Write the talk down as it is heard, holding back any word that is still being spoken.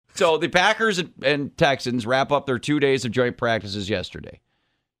So the Packers and Texans wrap up their 2 days of joint practices yesterday.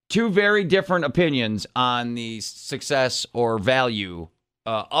 Two very different opinions on the success or value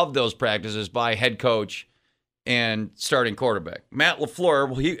of those practices by head coach and starting quarterback. Matt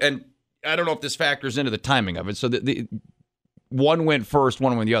LaFleur, and I don't know if this factors into the timing of it. So the one went first,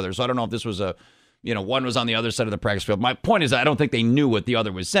 one went the other. So I don't know if this was one was on the other side of the practice field. My point is I don't think they knew what the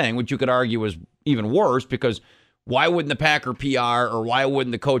other was saying, which you could argue was even worse because why wouldn't the Packer PR or why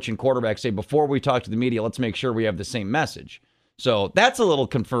wouldn't the coach and quarterback say, before we talk to the media, let's make sure we have the same message? So that's a little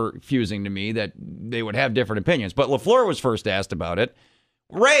confusing to me that they would have different opinions. But LaFleur was first asked about it,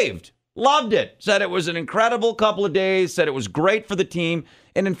 raved, loved it, said it was an incredible couple of days, said it was great for the team.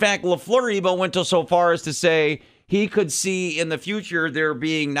 And in fact, LaFleur even went so far as to say he could see in the future there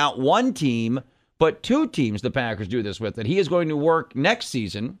being not one team, but two teams the Packers do this with. That he is going to work next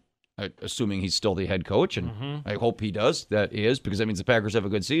season, assuming he's still the head coach, and I hope he does, that is, because that means the Packers have a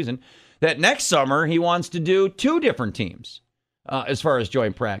good season, that next summer he wants to do two different teams. As far as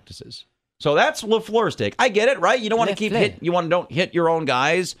joint practices. So that's LaFleur's take. I get it, right? You don't want to don't hit your own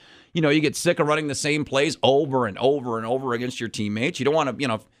guys. You get sick of running the same plays over and over and over against your teammates. You don't want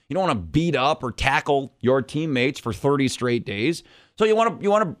to, beat up or tackle your teammates for 30 straight days. So you want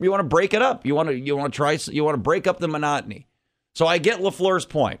to break it up. You want to break up the monotony. So I get LaFleur's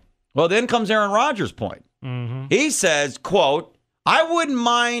point. Well, then comes Aaron Rodgers' point. Mm-hmm. He says, quote, I wouldn't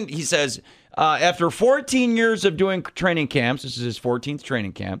mind, he says, after 14 years of doing training camps, this is his 14th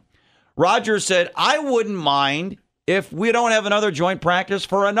training camp, Rodgers said, I wouldn't mind if we don't have another joint practice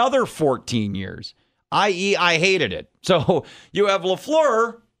for another 14 years, i.e., I hated it. So you have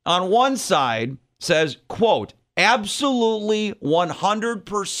LaFleur on one side says, quote, absolutely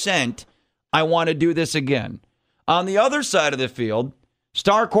 100% I want to do this again. On the other side of the field,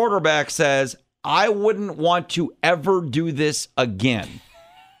 star quarterback says, I wouldn't want to ever do this again.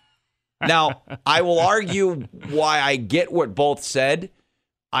 Now, I will argue why I get what both said.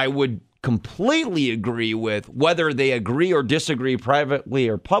 I would completely agree with whether they agree or disagree privately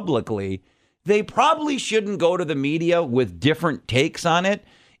or publicly. They probably shouldn't go to the media with different takes on it.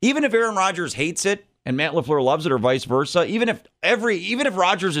 Even if Aaron Rodgers hates it and Matt LaFleur loves it or vice versa, even if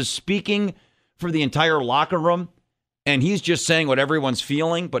Rodgers is speaking for the entire locker room and he's just saying what everyone's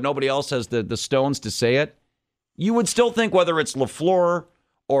feeling, but nobody else has the stones to say it, you would still think whether it's LaFleur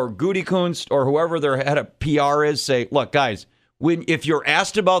or Gutekunst or whoever their head of PR is, say, look, guys, if you're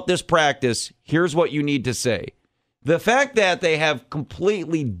asked about this practice, here's what you need to say. The fact that they have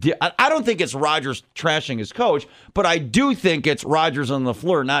completely I don't think it's Rodgers trashing his coach, but I do think it's Rodgers and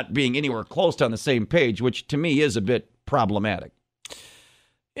LaFleur not being anywhere close to on the same page, which to me is a bit problematic.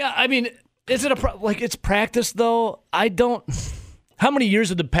 Yeah, I mean, is it it's practice, though? I don't... How many years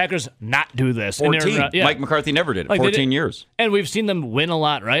did the Packers not do this? 14. Mike McCarthy never did it. 14 years. And we've seen them win a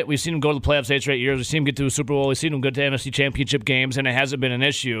lot, right? We've seen them go to the playoffs 8 straight years. We've seen them get to a Super Bowl. We've seen them go to NFC Championship games, and it hasn't been an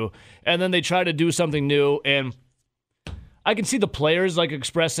issue. And then they try to do something new, and I can see the players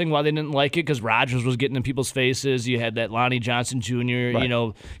expressing why they didn't like it because Rodgers was getting in people's faces. You had that Lonnie Johnson Jr.,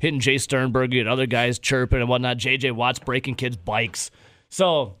 right, hitting Jay Sternberg. You had other guys chirping and whatnot. J.J. Watt's breaking kids' bikes.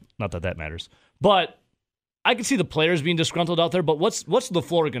 So, not that matters. But I can see the players being disgruntled out there, but what's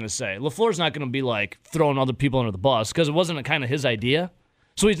LaFleur going to say? LaFleur's not going to be throwing other people under the bus because it wasn't kind of his idea.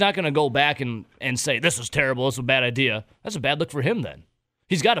 So he's not going to go back and say, this is terrible, this is a bad idea. That's a bad look for him then.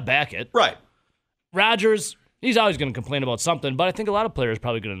 He's got to back it. Right. Rodgers, he's always going to complain about something, but I think a lot of players are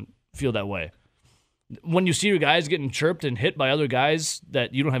probably going to feel that way. When you see your guys getting chirped and hit by other guys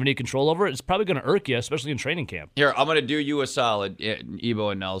that you don't have any control over, it's probably going to irk you, especially in training camp. Here, I'm going to do you a solid, Ebo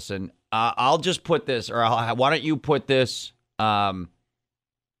and Nelson. I'll just put this, or why don't you put this out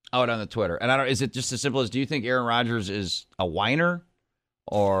on the Twitter? And is it just as simple as, do you think Aaron Rodgers is a whiner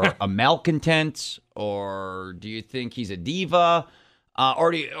or a malcontent, or do you think he's a diva,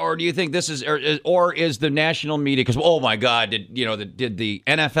 or do you think this is, or is the national media? Because oh my God, did the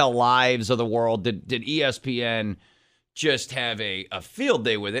NFL Lives of the world, did ESPN just have a field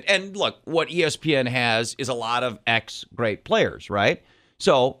day with it? And look, what ESPN has is a lot of ex-great players, right?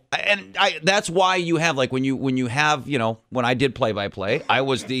 So, that's why you have, when you have, when I did play-by-play, I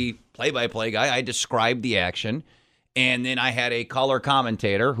was the play-by-play guy. I described the action. And then I had a color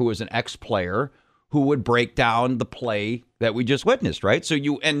commentator who was an ex-player who would break down the play that we just witnessed, right? So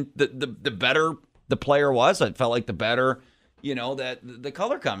the better the player was, I felt like the better, that the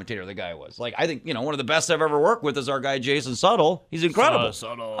color commentator the guy was. I think, one of the best I've ever worked with is our guy Jason Suttle. He's incredible.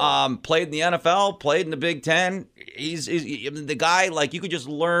 Suttle. Played in the NFL, played in the Big Ten. He's the guy, you could just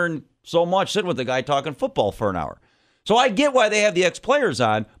learn so much sitting with the guy talking football for an hour. So I get why they have the ex-players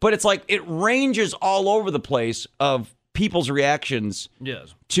on, but it's it ranges all over the place of people's reactions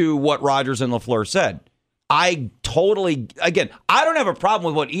Yes. to what Rodgers and LaFleur said. I don't have a problem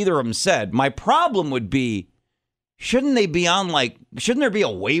with what either of them said. My problem would be, shouldn't there be a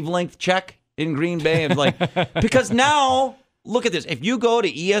wavelength check in Green Bay? And because now, look at this. If you go to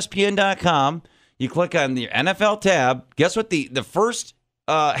ESPN.com, you click on the NFL tab, guess what the first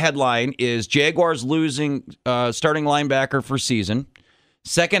headline is? Jaguars losing starting linebacker for season.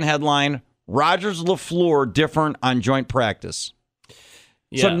 Second headline, Rodgers LaFleur different on joint practice.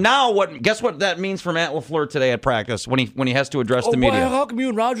 Yeah. So now guess what that means for Matt LaFleur today at practice when he has to address the media? Well, how come you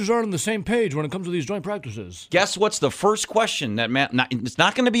and Rodgers aren't on the same page when it comes to these joint practices? Guess what's the first question that it's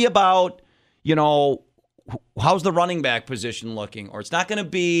not going to be about, how's the running back position looking? Or it's not going to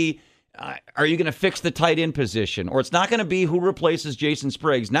be, are you going to fix the tight end position? Or it's not going to be who replaces Jason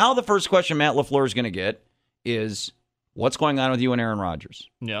Spriggs. Now the first question Matt LaFleur is going to get is, what's going on with you and Aaron Rodgers?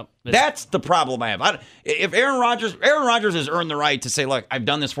 Yep. That's the problem I have. If Aaron Rodgers has earned the right to say, look, I've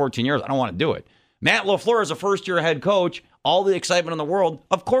done this 14 years. I don't want to do it. Matt LaFleur is a first-year head coach, all the excitement in the world.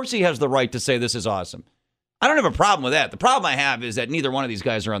 Of course he has the right to say this is awesome. I don't have a problem with that. The problem I have is that neither one of these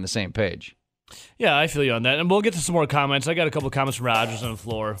guys are on the same page. Yeah, I feel you on that. And we'll get to some more comments. I got a couple of comments from Rodgers and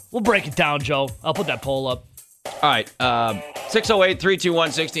LaFleur. We'll break it down, Joe. I'll put that poll up. All right,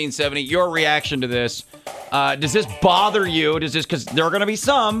 608-321-1670. Your reaction to this. Does this bother you? Because there are going to be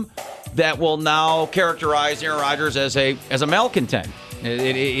some that will now characterize Aaron Rodgers as a malcontent.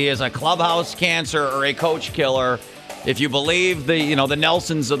 He is a clubhouse cancer or a coach killer. If you believe the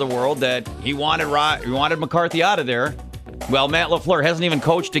Nelsons of the world that he wanted McCarthy out of there, well, Matt LaFleur hasn't even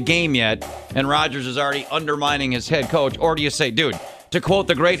coached a game yet, and Rodgers is already undermining his head coach. Or do you say, dude, to quote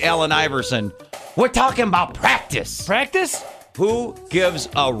the great Allen Iverson, we're talking about practice. Practice? Who gives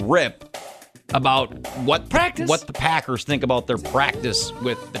a rip about what the Packers think about their practice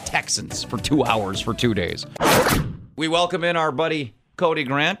with the Texans for 2 hours for 2 days? We welcome in our buddy Cody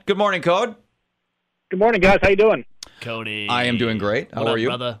Grant. Good morning, Code. Good morning, guys. How you doing? Cody. I am doing great. How are you?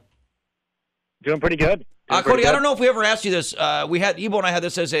 Brother? Doing pretty good. Cody, I don't know if we ever asked you this. Ebo and I had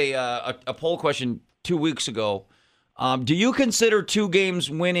this as a poll question 2 weeks ago. Do you consider 2 games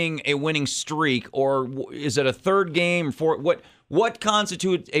winning a winning streak, or is it a third game? What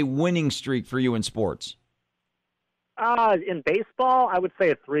constitutes a winning streak for you in sports? In baseball, I would say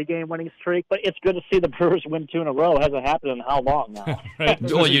a 3-game winning streak, but it's good to see the Brewers win 2 in a row. It hasn't happened in how long now? Right.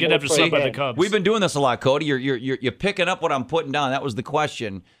 Well, you get after seeing by the Cubs. We've been doing this a lot, Cody. You're picking up what I'm putting down. That was the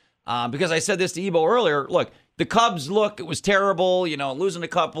question. Because I said this to Ebo earlier. Look, the Cubs, it was terrible. Losing a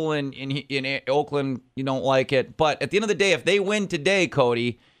couple in Oakland, you don't like it. But at the end of the day, if they win today,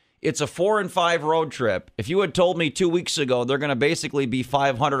 Cody, it's a 4-5 road trip. If you had told me 2 weeks ago they're going to basically be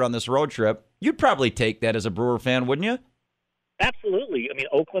 500 on this road trip, you'd probably take that as a Brewer fan, wouldn't you? Absolutely. I mean,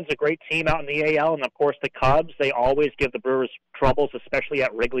 Oakland's a great team out in the AL, and of course the Cubs, they always give the Brewers troubles, especially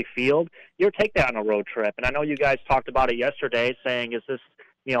at Wrigley Field. You take that on a road trip. And I know you guys talked about it yesterday, saying, is this,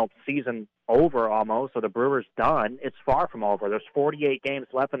 season over almost, or the Brewers done? It's far from over. There's 48 games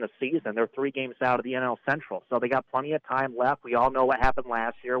left in the season. They're 3 games out of the NL Central. So they got plenty of time left. We all know what happened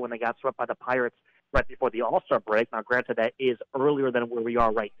last year when they got swept by the Pirates right before the All-Star break. Now, granted, that is earlier than where we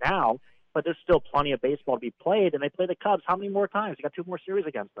are right now, but there's still plenty of baseball to be played, and they play the Cubs how many more times? You got 2 more series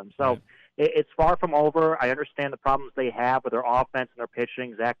against them. So it's far from over. I understand the problems they have with their offense and their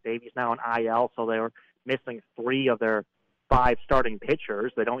pitching. Zach Davies now in IL, so they're missing 3 of their 5 starting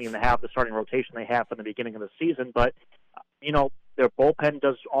pitchers. They don't even have the starting rotation they have from the beginning of the season. But, their bullpen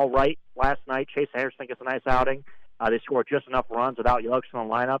does all right last night. Chase Anderson gets a nice outing. They scored just enough runs without Youngstown in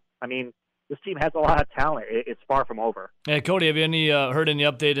the lineup. I mean, this team has a lot of talent. It's far from over. Hey, Cody, have you heard any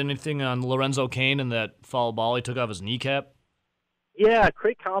update, anything on Lorenzo Cain and that foul ball he took off his kneecap? Yeah,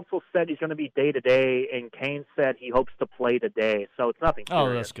 Craig Counsell said he's going to be day-to-day, and Cain said he hopes to play today. So it's nothing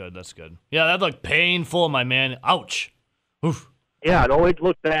serious. Oh, that's good. Yeah, that looked painful, my man. Ouch. Oof. Yeah, it always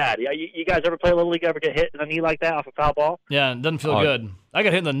looked bad. Yeah, you guys ever play Little League, ever get hit in the knee like that off a foul ball? Yeah, it doesn't feel good. I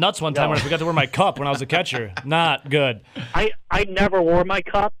got hit in the nuts one time when I forgot to wear my cup when I was a catcher. Not good. I never wore my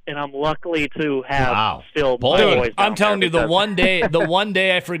cup, and I'm lucky to have still my boys down. I'm telling you, the one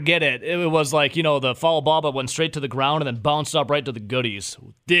day I forget it, it was like, the foul ball but went straight to the ground and then bounced up right to the goodies.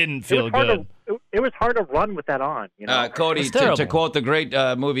 Didn't feel good. It was hard to run with that on. Cody, to quote the great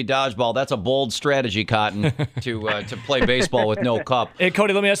movie Dodgeball, that's a bold strategy, Cotton, to play baseball with no cup. Hey,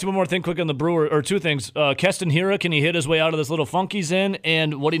 Cody, let me ask you one more thing quick on the Brewer, or 2 things. Keston Hiura, can he hit his way out of this little funk he's in?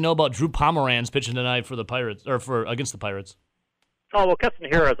 And what do you know about Drew Pomeranz pitching tonight for the Pirates, or against the Pirates? Oh, well, Keston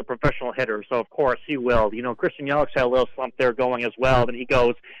Hiura is a professional hitter, so of course he will. You know, Christian Yelich had a little slump there going as well, then he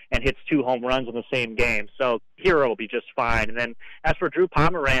goes and hits 2 home runs in the same game. So Hiura will be just fine. And then as for Drew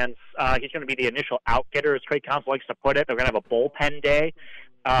Pomeranz, he's going to be the initial out-getter, as Craig Counsell likes to put it. They're going to have a bullpen day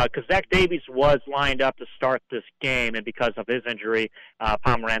because Zach Davies was lined up to start this game, and because of his injury,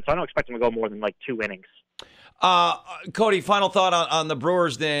 Pomeranz, so I don't expect him to go more than like 2 innings. Cody, final thought on the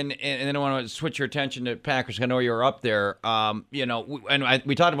Brewers then, and then I want to switch your attention to Packers. I know you were up there.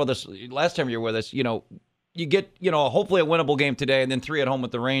 We talked about this last time you were with us. You know, you get, hopefully a winnable game today and then 3 at home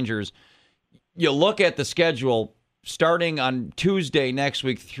with the Rangers. You look at the schedule starting on Tuesday next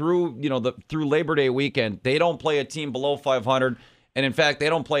week through Labor Day weekend. They don't play a team below 500. And in fact, they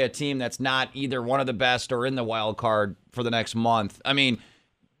don't play a team that's not either one of the best or in the wild card for the next month. I mean,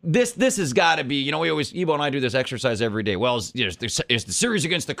 This has got to be, Ebo and I do this exercise every day. Well, is the series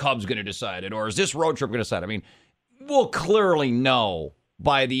against the Cubs going to decide it, or is this road trip going to decide it? I mean, we'll clearly know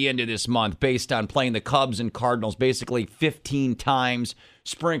by the end of this month based on playing the Cubs and Cardinals basically 15 times,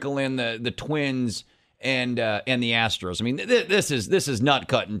 sprinkle in the Twins and the Astros. I mean, this is nut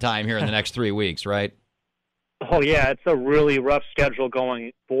cutting time here in the next 3 weeks, right? Oh, yeah, it's a really rough schedule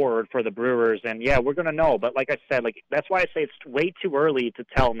going forward for the Brewers. And, yeah, we're going to know. But like I said, that's why I say it's way too early to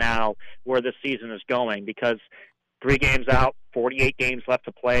tell now where this season is going because 3 games out, 48 games left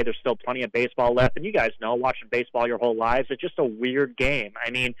to play. There's still plenty of baseball left. And you guys know, watching baseball your whole lives, it's just a weird game. I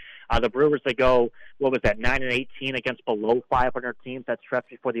mean, the Brewers, they go, 9-18 against below 500 teams. That stretch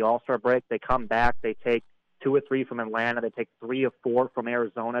before the All-Star break. They come back. They take 2 or 3 from Atlanta. They take 3 or 4 from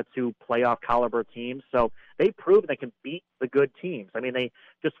Arizona, 2 playoff caliber teams. So they prove they can beat the good teams. I mean, they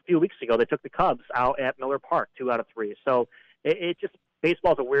just a few weeks ago, they took the Cubs out at Miller Park, 2 out of 3. So it just,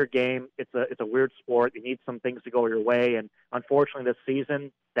 baseball's a weird game. It's a weird sport. You need some things to go your way. And unfortunately this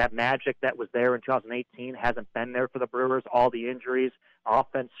season, that magic that was there in 2018 hasn't been there for the Brewers. All the injuries,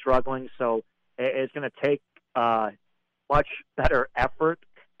 offense struggling. So it's going to take much better effort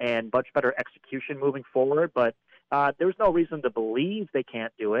and much better execution moving forward. But there's no reason to believe they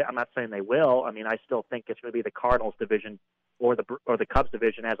can't do it. I'm not saying they will. I mean, I still think it's going to be the Cardinals division or the Cubs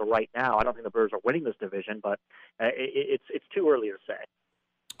division as of right now. I don't think the Brewers are winning this division, but it's too early to say.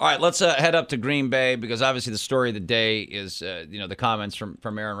 All right, let's head up to Green Bay because obviously the story of the day is the comments from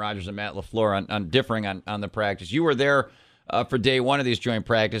Aaron Rodgers and Matt LaFleur on differing on the practice. You were there for day one of these joint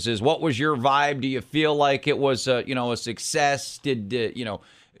practices. What was your vibe? Do you feel like it was a success? Did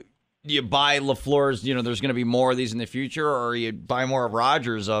you buy LaFleur's, there's going to be more of these in the future, or you buy more of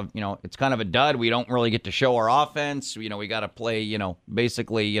Rodgers of, it's kind of a dud. We don't really get to show our offense. We got to play,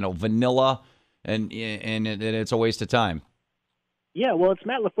 basically, vanilla, and it's a waste of time. Yeah, well, it's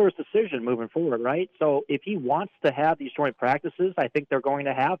Matt LaFleur's decision moving forward, right? So if he wants to have these joint practices, I think they're going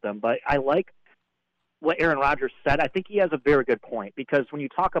to have them. But I like what Aaron Rodgers said. I think he has a very good point because when you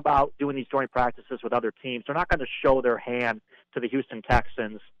talk about doing these joint practices with other teams, they're not going to show their hand to the Houston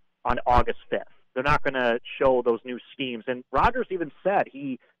Texans on August 5th. They're not going to show those new schemes. And Rodgers even said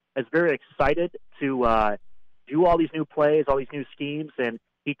he is very excited to do all these new plays, all these new schemes, and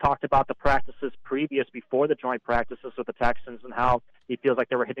he talked about the practices previous before the joint practices with the Texans and how he feels like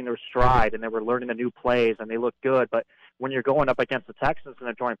they were hitting their stride and they were learning the new plays and they looked good. But when you're going up against the Texans in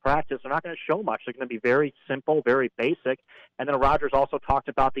a joint practice, they're not going to show much. They're going to be very simple, very basic. And then Rodgers also talked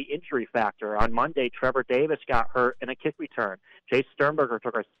about the injury factor. On Monday, Trevor Davis got hurt in a kick return. Chase Sternberger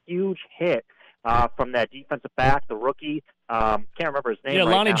took a huge hit from that defensive back, the rookie. Can't remember his name. Yeah,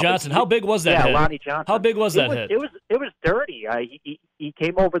 right Lonnie now, Johnson. How big was that hit? Yeah, Lonnie Johnson. How big was that hit? It was dirty. He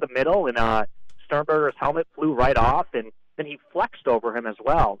came over the middle, and Sternberger's helmet flew right off, and then he flexed over him as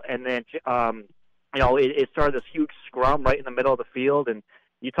well. And then it started this huge scrum right in the middle of the field, and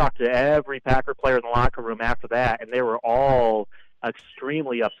you talked to every Packer player in the locker room after that, and they were all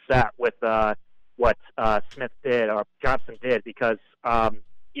extremely upset with what Smith did or Johnson did because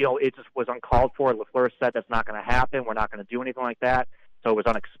it just was uncalled for. LaFleur said that's not going to happen. We're not going to do anything like that. So it was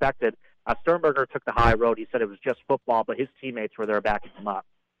unexpected. Sternberger took the high road. He said it was just football, but his teammates were there backing him up.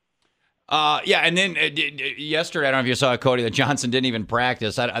 And then yesterday, I don't know if you saw, Cody, that Johnson didn't even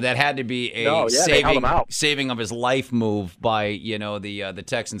practice. That had to be a saving of his life move by the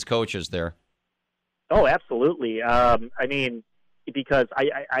Texans coaches there. Oh, absolutely. Because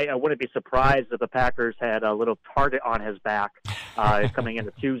I wouldn't be surprised if the Packers had a little target on his back coming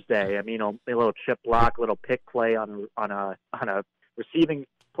into Tuesday. I mean, a little chip block, a little pick play on a receiving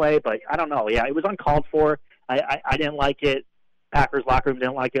play, but I don't know. Yeah, it was uncalled for. I didn't like it. Packers locker room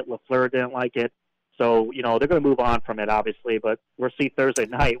didn't like it. LaFleur didn't like it. So, they're going to move on from it, obviously, but we'll see Thursday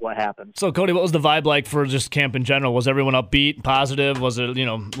night what happens. So, Cody, what was the vibe like for just camp in general? Was everyone upbeat, positive? Was it,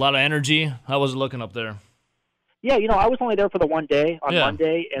 a lot of energy? How was it looking up there? Yeah, I was only there for the one day on Yeah.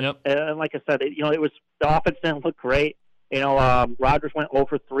 Monday, and, Yep. and like I said, it was the offense didn't look great. Rodgers went 0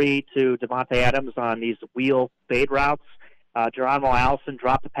 for 3 to Devontae Adams on these wheel fade routes. Geronimo Allison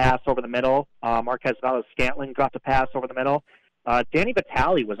dropped a pass over the middle. Marquez Valdes-Scantling dropped a pass over the middle. Danny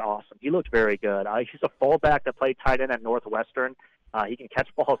Vitale was awesome. He looked very good. He's a fullback that played tight end at Northwestern. He can catch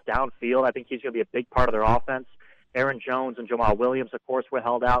balls downfield. I think he's going to be a big part of their offense. Aaron Jones and Jamal Williams, of course, were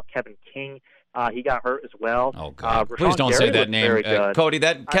held out. Kevin King, he got hurt as well. Oh, God. Rashawn Please don't Gary say that looked name. very good. Cody,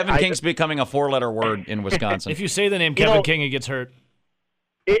 that Kevin King's becoming a four-letter word in Wisconsin. If you say the name Kevin King, he gets hurt.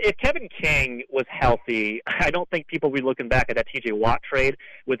 If Kevin King was healthy, I don't think people would be looking back at that T.J. Watt trade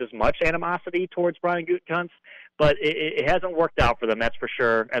with as much animosity towards Brian Gutekunst, but it hasn't worked out for them, that's for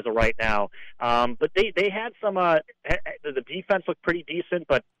sure, as of right now. But they had some the defense looked pretty decent,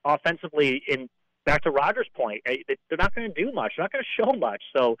 but offensively, back to Rodgers' point, they're not going to do much. They're not going to show much,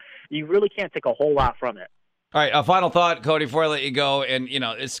 so you really can't take a whole lot from it. All right, a final thought, Cody, before I let you go, and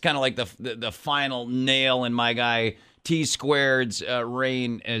it's kind of like the final nail in my guy T-Squared's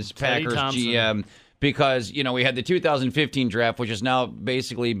reign as Packers GM, because we had the 2015 draft, which has now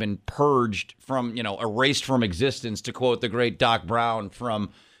basically been purged from erased from existence, to quote the great Doc Brown from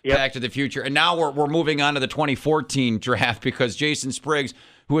Back to the Future, and now we're moving on to the 2014 draft because Jason Spriggs,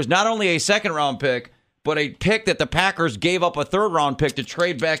 who is not only a second-round pick, but a pick that the Packers gave up a third-round pick to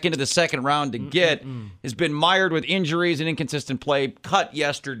trade back into the second round to get, has been mired with injuries and inconsistent play, cut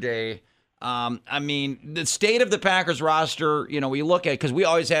yesterday. The state of the Packers roster, we look at, because we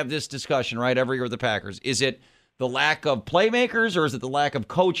always have this discussion, right, every year with the Packers. Is it the lack of playmakers or is it the lack of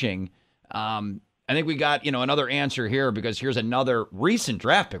coaching? I think we got, another answer here, because here's another recent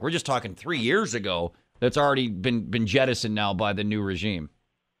draft pick. We're just talking 3 years ago that's already been jettisoned now by the new regime.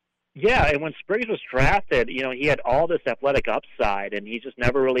 Yeah, and when Spriggs was drafted, he had all this athletic upside, and he just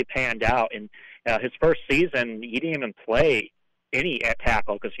never really panned out. And his first season, he didn't even play any at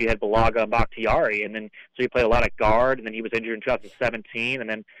tackle because he had Balaga and Bakhtiari, and then so he played a lot of guard, and then he was injured in 2017, and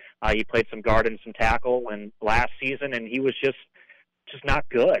then he played some guard and some tackle and last season, and he was just not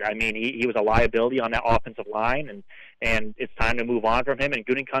good. I mean, he was a liability on that offensive line, and it's time to move on from him. And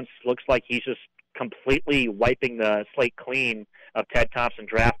Gutekunst looks like he's just completely wiping the slate clean of Ted Thompson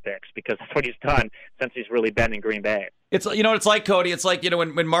draft picks, because that's what he's done since he's really been in Green Bay. It's it's like, Cody. It's like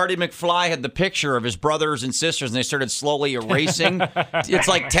when Marty McFly had the picture of his brothers and sisters and they started slowly erasing. It's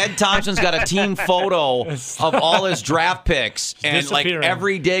like Ted Thompson's got a team photo of all his draft picks, and like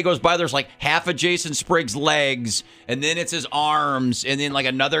every day goes by, there's like half of Jason Spriggs' legs, and then it's his arms, and then like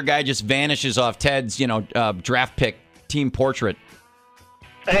another guy just vanishes off Ted's draft pick team portrait.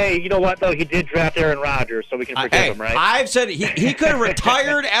 Hey, you know what, though? He did draft Aaron Rodgers, so we can forgive him, right? I've said he could have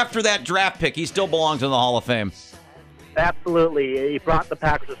retired after that draft pick. He still belongs in the Hall of Fame. Absolutely. He brought the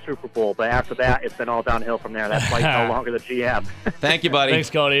Packers to Super Bowl, but after that, it's been all downhill from there. That's why he's no longer the GM. Thank you, buddy. Thanks,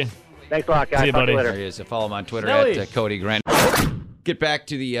 Cody. Thanks a lot, guys. See you, buddy. Later. There he is. Follow him on Twitter at Cody Grant. Get back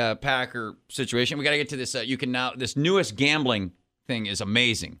to the Packer situation. We got to get to this. This newest gambling thing is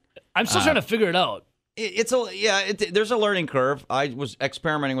amazing. I'm still trying to figure it out. There's a learning curve. I was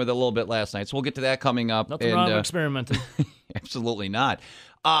experimenting with it a little bit last night, so we'll get to that coming up. Nothing wrong with experimenting. Absolutely not.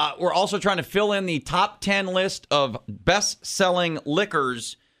 We're also trying to fill in the top 10 list of best-selling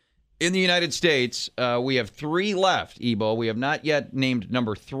liquors in the United States. We have 3 left, Ebo. We have not yet named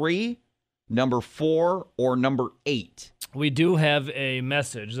number 3, number 4, or number 8. We do have a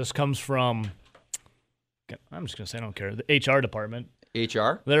message. This comes from, I'm just going to say I don't care, the HR department.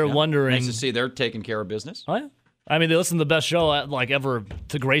 HR? They're wondering. Nice to see they're taking care of business. Oh, yeah. I mean, they listen to the best show ever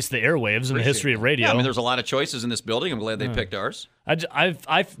to grace the airwaves in the history of radio. Yeah, I mean, there's a lot of choices in this building. I'm glad they picked ours.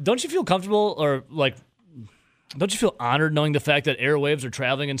 Don't you feel comfortable or don't you feel honored knowing the fact that airwaves are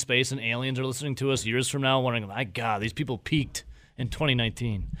traveling in space and aliens are listening to us years from now, wondering, my God, these people peaked in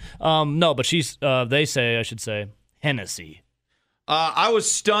 2019? No, but they say, I should say, Hennessy. I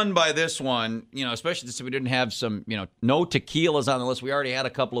was stunned by this one, especially since we didn't have some, no tequilas on the list. We already had a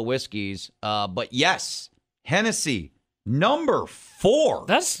couple of whiskeys. But yes, Hennessy, number 4.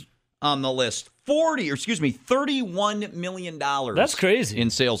 That's on the list. $31 million. That's crazy. In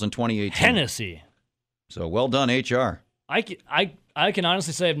sales in 2018. Hennessy. So well done, HR. I can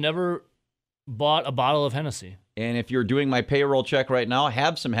honestly say I've never bought a bottle of Hennessy. And if you're doing my payroll check right now,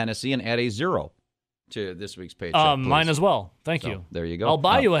 have some Hennessy and add a 0 to this week's paycheck. Mine as well. Thank you. There you go. I'll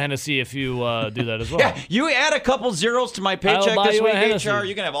buy you a Hennessy if you do that as well. Yeah, you add a couple zeros to my paycheck this week, HR.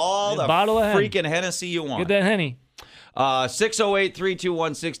 You can have all the freaking Hennessy you want. Get that Henny.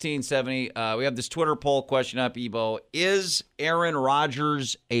 608-321-1670. We have this Twitter poll question up, Ebo. Is Aaron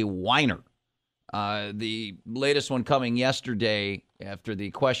Rodgers a whiner? The latest one coming yesterday after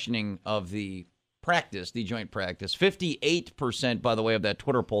the questioning of the practice, the joint practice. 58%, by the way, of that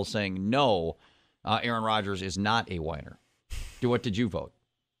Twitter poll saying no, Aaron Rodgers is not a whiner. What did you vote?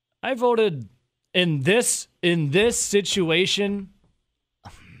 I voted in this situation.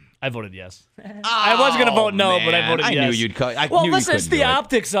 I voted yes. I was going to vote no, man. but I voted yes. I knew you'd cut. Well, listen, it's the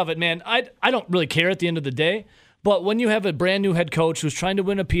optics of it, man. I don't really care at the end of the day. But when you have a brand new head coach who's trying to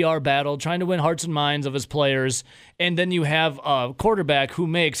win a PR battle, trying to win hearts and minds of his players, and then you have a quarterback who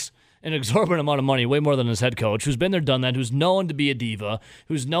makes an exorbitant amount of money, way more than his head coach, who's been there, done that, who's known to be a diva,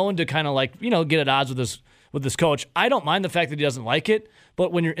 who's known to kind of like, get at odds with this coach. I don't mind the fact that he doesn't like it,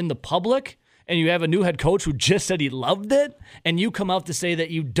 but when you're in the public and you have a new head coach who just said he loved it, and you come out to say that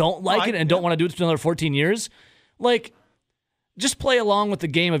you don't like it and don't want to do it for another 14 years, like, just play along with the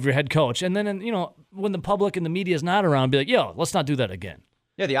game of your head coach. And then, when the public and the media is not around, be like, yo, let's not do that again.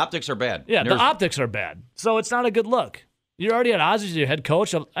 Yeah, the optics are bad. Yeah, the optics are bad. So it's not a good look. You're already at odds with your head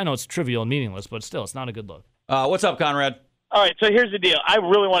coach. I know it's trivial and meaningless, but still, it's not a good look. What's up, Conrad? All right, so here's the deal. I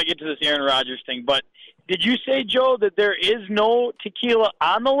really want to get to this Aaron Rodgers thing, but did you say, Joe, that there is no tequila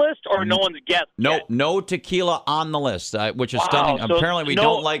on the list, or no one's guessed yet? No tequila on the list, which is stunning. So apparently, we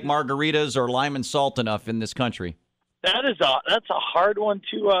don't like margaritas or lime and salt enough in this country. That's a hard one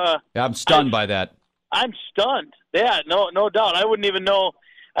to. I'm stunned by that. I'm stunned. Yeah, no doubt. I wouldn't even know.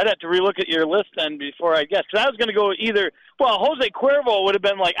 I'd have to relook at your list then before I guess. Because I was going to go either. Well, Jose Cuervo would have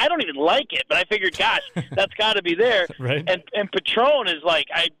been like, I don't even like it, but I figured, gosh, that's got to be there. Right. And Patron is like,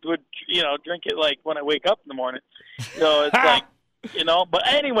 I would, drink it like when I wake up in the morning. So it's like, But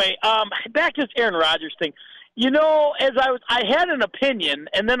anyway, back to this Aaron Rodgers thing. As I had an opinion,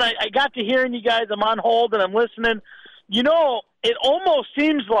 and then I got to hearing you guys. I'm on hold and I'm listening. It almost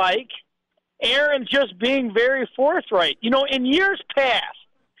seems like Aaron's just being very forthright. In years past,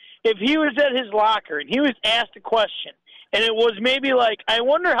 if he was at his locker and he was asked a question, and it was maybe like, I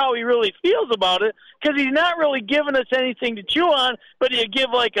wonder how he really feels about it, because he's not really giving us anything to chew on, but he'd give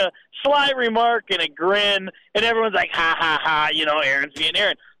like a sly remark and a grin, and everyone's like, ha, ha, ha, Aaron's being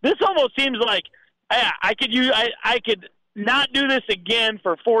Aaron. This almost seems like, I could not do this again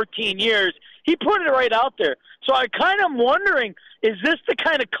for 14 years. He put it right out there. So I kind of am wondering, is this the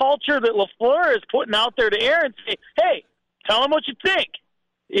kind of culture that LaFleur is putting out there to Aaron? Say, hey, tell him what you think.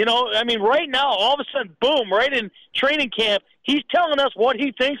 Right now, all of a sudden, boom, right in training camp, he's telling us what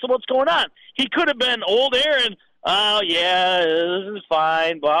he thinks of what's going on. He could have been old Aaron, oh, yeah, this is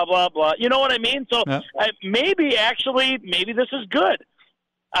fine, blah, blah, blah. You know what I mean? So maybe this is good.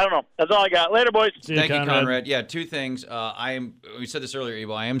 I don't know. That's all I got. Later, boys. Thank you, Conrad. Yeah, two things. We said this earlier,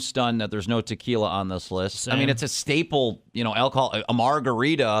 Evo. I am stunned that there's no tequila on this list. Same. I mean, it's a staple, alcohol. A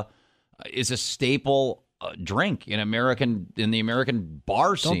margarita is a staple drink in the American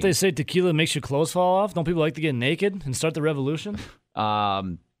bar scene. Don't they say tequila makes your clothes fall off? Don't people like to get naked and start the revolution?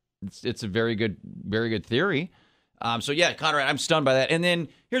 It's a very good theory. So yeah, Conrad, I'm stunned by that. And then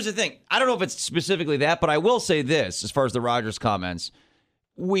here's the thing. I don't know if it's specifically that, but I will say this as far as the Rodgers comments.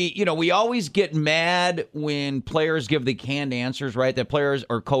 We always get mad when players give the canned answers, right? That players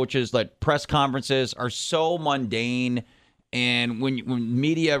or coaches, like press conferences, are so mundane, and when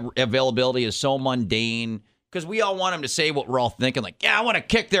media availability is so mundane, because we all want them to say what we're all thinking, like, yeah, I want to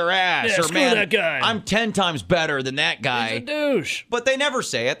kick their ass, yeah, or screw man, that guy. I'm 10 times better than that guy. He's a douche. But they never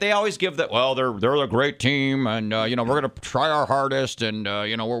say it. They always give that. Well, they're a great team, and we're going to try our hardest, and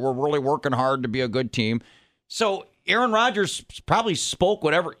we're really working hard to be a good team. So Aaron Rodgers probably spoke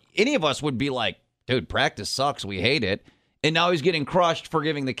whatever any of us would be like, dude, practice sucks. We hate it. And now he's getting crushed for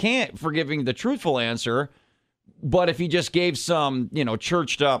giving the truthful answer. But if he just gave some,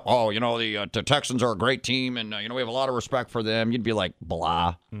 churched up, the Texans are a great team, and we have a lot of respect for them, you'd be like,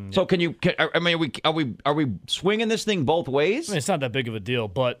 blah. Mm. So are we swinging this thing both ways? It's not that big of a deal,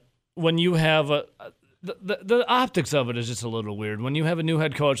 but when you have the optics of it is just a little weird. When you have a new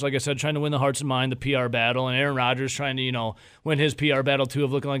head coach, like I said, trying to win the hearts and mind, the PR battle, and Aaron Rodgers trying to, win his PR battle too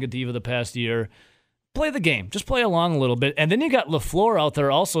of looking like a diva the past year, play the game. Just play along a little bit. And then you got LaFleur out there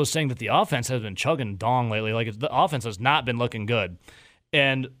also saying that the offense has been chugging dong lately. Like, the offense has not been looking good.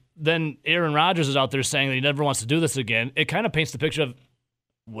 And then Aaron Rodgers is out there saying that he never wants to do this again. It kind of paints the picture of,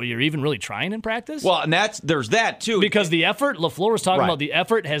 well, you're even really trying in practice? Well, and there's that, too. Because the effort, LaFleur was talking about, the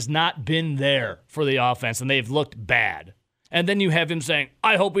effort has not been there for the offense, and they've looked bad. And then you have him saying,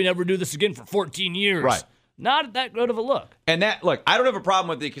 I hope we never do this again for 14 years. Right. Not that good of a look. And look, I don't have a problem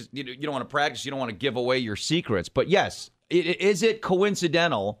with it because you don't want to practice. You don't want to give away your secrets. But yes, is it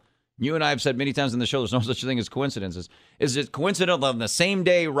coincidental? You and I have said many times in the show, there's no such thing as coincidences. Is it coincidental on the same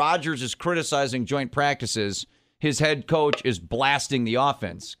day Rodgers is criticizing joint practices, his head coach is blasting the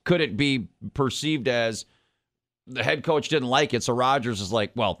offense? Could it be perceived as the head coach didn't like it, so Rodgers is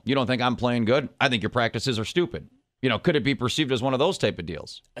like, well, you don't think I'm playing good? I think your practices are stupid. Could it be perceived as one of those type of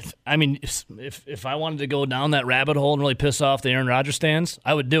deals? I mean, if I wanted to go down that rabbit hole and really piss off the Aaron Rodgers stands,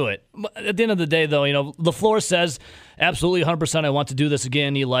 I would do it. But at the end of the day, though, LaFleur says absolutely 100% I want to do this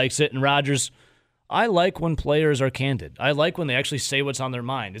again. He likes it. And Rodgers, I like when players are candid. I like when they actually say what's on their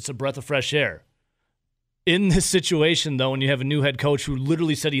mind. It's a breath of fresh air. In this situation, though, when you have a new head coach who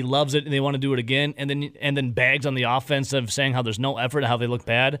literally said he loves it and they want to do it again, and then bags on the offense of saying how there's no effort and how they look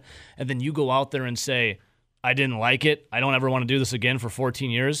bad, and then you go out there and say, I didn't like it, I don't ever want to do this again for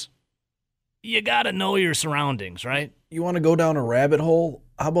 14 years, you got to know your surroundings, right? You want to go down a rabbit hole?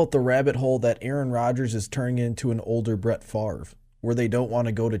 How about the rabbit hole that Aaron Rodgers is turning into an older Brett Favre, where they don't want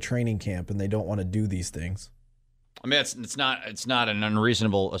to go to training camp and they don't want to do these things? I mean, it's not an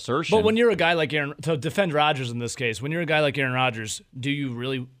unreasonable assertion. But when you're a guy like Aaron, to defend Rodgers in this case, when you're a guy like Aaron Rodgers, do you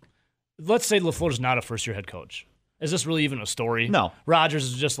really, let's say LaFleur's not a first-year head coach. Is this really even a story? No. Rodgers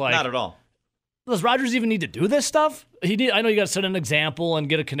is just like, not at all. Does Rodgers even need to do this stuff? I know you got to set an example and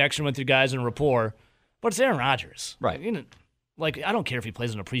get a connection with your guys and rapport, but it's Aaron Rodgers. Right. I don't care if he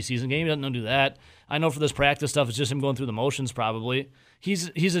plays in a preseason game. He doesn't do that. I know for this practice stuff, it's just him going through the motions probably.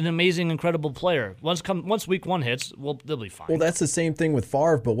 He's an amazing, incredible player. Once week one hits, they'll be fine. Well, that's the same thing with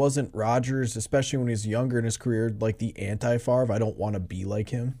Favre, but wasn't Rodgers, especially when he was younger in his career, like the anti-Favre? I don't want to be like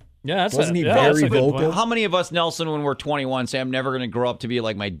him. Yeah, wasn't he very vocal? How many of us, Nelson, when we're 21, say, I'm never going to grow up to be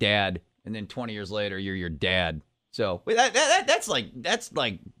like my dad, and then 20 years later, you're your dad? So that's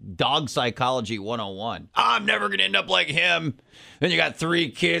like dog psychology 101. I'm never going to end up like him. Then you got 3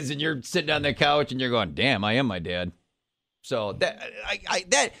 kids, and you're sitting on the couch, and you're going, damn, I am my dad. So I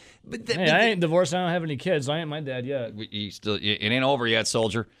ain't divorced. I don't have any kids. I ain't my dad yet. It ain't over yet,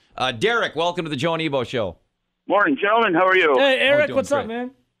 soldier. Derek, welcome to the Joe and Ebo Show. Morning, gentlemen. How are you? Hey, Eric, what's up,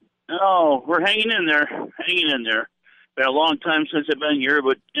 man? Oh, we're hanging in there. Been a long time since I've been here,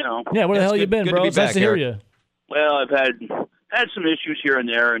 but Yeah, where the hell you been, bro? It's nice to hear you. Well, I've had some issues here and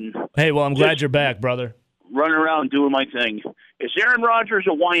there, and hey, well, I'm glad you're back, brother. Running around doing my thing. Is Aaron Rodgers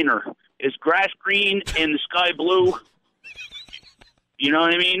a whiner? Is grass green and the sky blue? You know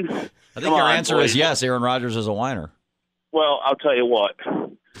what I mean? I think your answer is yes, Aaron Rodgers is a whiner. Well, I'll tell you what.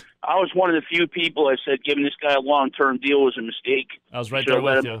 I was one of the few people that said giving this guy a long-term deal was a mistake. I was right there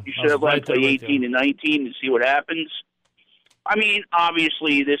with you. You should have let him play 18 and 19 and see what happens. I mean,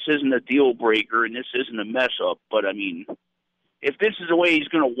 obviously, this isn't a deal breaker and this isn't a mess-up, but, I mean, if this is the way he's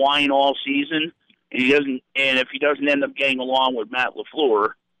going to whine all season, and if he doesn't end up getting along with Matt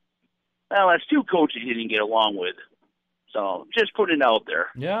LaFleur, well, that's 2 coaches he didn't get along with. So, just putting it out there.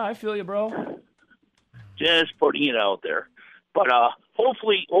 Yeah, I feel you, bro. Just putting it out there. But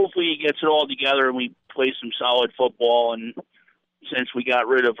hopefully he gets it all together and we play some solid football. And since we got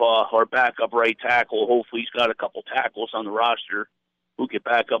rid of our backup right tackle, hopefully he's got a couple tackles on the roster who can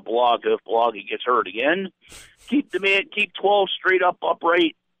back up Bulaga if Bulaga gets hurt again. Keep 12 straight up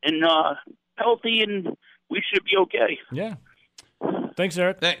upright and healthy, and we should be okay. Yeah. Thanks,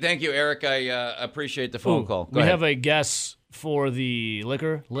 Eric. Thank you, Eric. I appreciate the phone call. We have a guess for the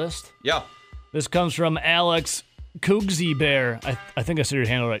liquor list. Yeah. This comes from Alex Cougsy Bear. I think I said your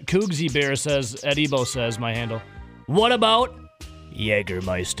handle right. Cougsy Bear says, Ed Ebo says, my handle. What about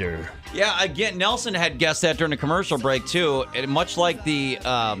Jägermeister? Yeah, again, Nelson had guessed that during the commercial break, too. And much like the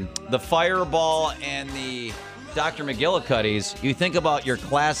Fireball and the Dr. McGillicuddy's, you think about your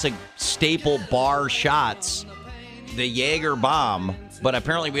classic staple bar shots, the Jaeger bomb, but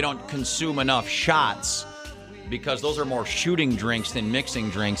apparently we don't consume enough shots because those are more shooting drinks than mixing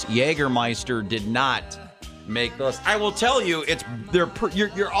drinks. Jägermeister did not make those. I will tell you,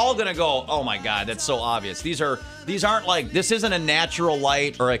 you're all gonna go, oh my God, that's so obvious. These aren't like, this isn't a Natural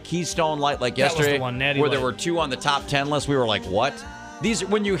Light or a Keystone Light like yesterday, that was the one, where Light. there were 2 on the top 10 list. We were like, what?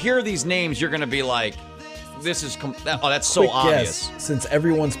 When you hear these names, you're gonna be like, this is that's so Quick obvious. Guess, since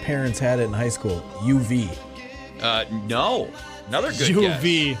everyone's parents had it in high school, UV. No. Another good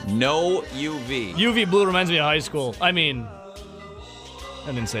UV. guess. No UV. UV Blue reminds me of high school. I mean, I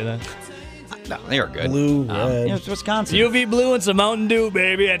didn't say that. No, they are good. Blue, red. It's Wisconsin. UV Blue and some Mountain Dew,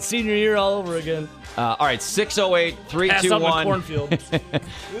 baby. That's senior year all over again. All right, 608-321. Pass up my cornfield.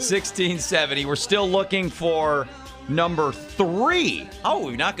 1670. We're still looking for number 3. Oh,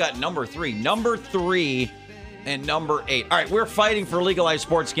 we've not got number 3. Number 3 and number 8. All right, we're fighting for legalized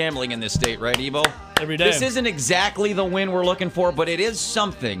sports gambling in this state, right, Ebo? Every day. This isn't exactly the win we're looking for, but it is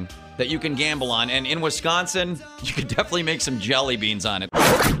something that you can gamble on. And in Wisconsin, you could definitely make some jelly beans on it.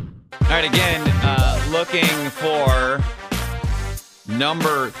 All right, again, looking for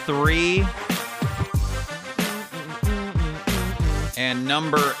number 3 and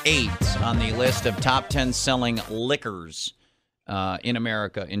number 8 on the list of top 10 selling liquors in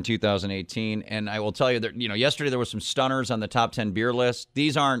America in 2018. And I will tell you that, yesterday there was some stunners on the top 10 beer list.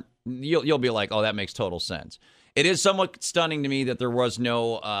 These aren't, you'll be like, oh, that makes total sense. It is somewhat stunning to me that there was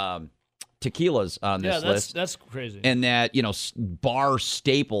no tequilas on this list. That's crazy. And that, bar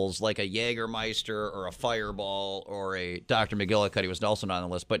staples like a Jägermeister or a Fireball or a Dr. McGillicuddy was also not on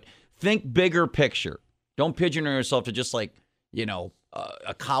the list. But think bigger picture. Don't pigeonhole yourself to just like,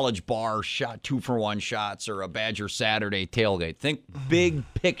 a college bar shot 2-for-1 shots or a Badger Saturday tailgate. Think big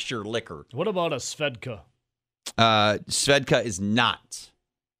picture liquor. What about a Svedka? Svedka is not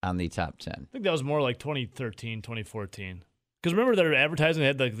on the top 10. I think that was more like 2013, 2014. Because remember their advertising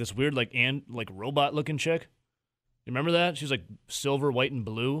had like this weird like robot looking chick. You remember that? She was like silver, white, and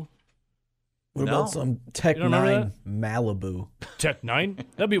blue. What No. about some Tech You don't remember 9 Malibu? Tech 9?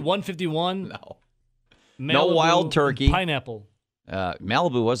 That'd be 151. No. Malibu Wild Turkey. Pineapple.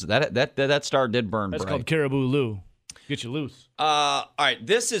 Malibu was that star did burn That's bright. called Caribou Lou. Get you loose. All right,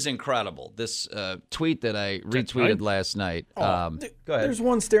 this is incredible. This tweet that I retweeted right? last night. Oh, Go ahead. There's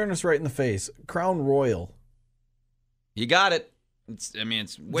one staring us right in the face. Crown Royal. You got it.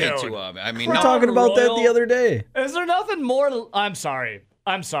 It's way Dude. too. I mean, We're no, talking about that Royal. the other day. Is there nothing more? I'm sorry.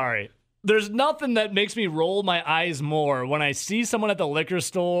 There's nothing that makes me roll my eyes more when I see someone at the liquor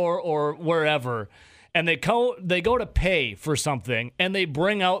store or wherever, and they go to pay for something, and they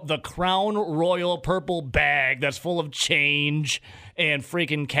bring out the Crown Royal purple bag that's full of change and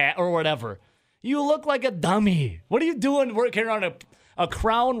freaking cat or whatever. You look like a dummy. What are you doing carrying around a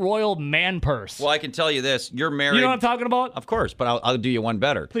Crown Royal man purse? Well, I can tell you this: you're married. You know what I'm talking about? Of course, but I'll do you one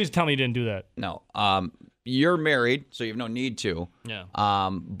better. Please tell me you didn't do that. No, you're married, so you have no need to. Yeah.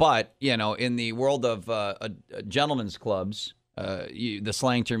 But in the world of gentlemen's clubs, the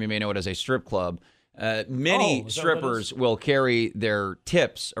slang term you may know it as a strip club. Many is that what it is? strippers will carry their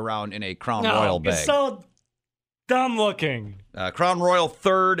tips around in a Crown Royal bag. It's so dumb looking. Crown Royal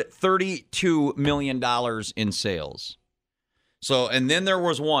third, $32 million in sales. So, and then there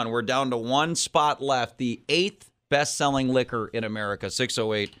was one. We're down to one spot left. The 8th best-selling liquor in America,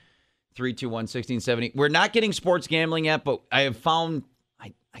 608-321-1670. We're not getting sports gambling yet, but I have found,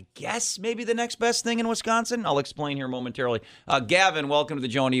 I guess, maybe the next best thing in Wisconsin. I'll explain here momentarily. Gavin, welcome to the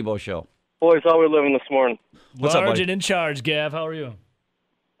Joe and Ebo Show. Boys, how we living this morning? What's up, Large buddy? and in charge, Gav. How are you?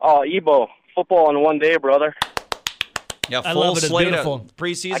 Oh, Ebo, football in one day, brother. Yeah, I full love it. It's slate beautiful. of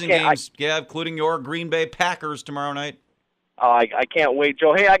preseason I can't- games, Gav, including your Green Bay Packers tomorrow night. I can't wait,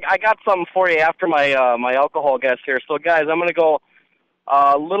 Joe. Hey, I got something for you after my my alcohol guest here. So, guys, I'm going to go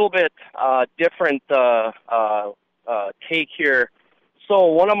a little bit different take here. So,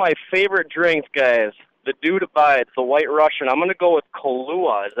 one of my favorite drinks, guys, the dude abides, the White Russian. I'm going to go with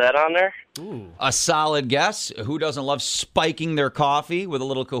Kahlua. Is that on there? Ooh. A solid guess. Who doesn't love spiking their coffee with a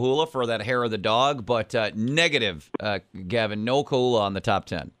little Kahlua for that hair of the dog? But negative, Gavin. No Kahlua on the top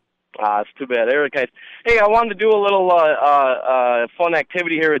 10. It's too bad. There, guys. Hey, I wanted to do a little fun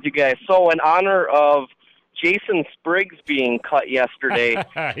activity here with you guys. So, in honor of Jason Spriggs being cut yesterday,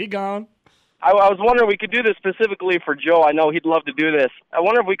 He gone. I was wondering if we could do this specifically for Joe. I know he'd love to do this. I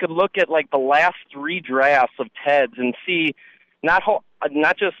wonder if we could look at like the last 3 drafts of Ted's and see not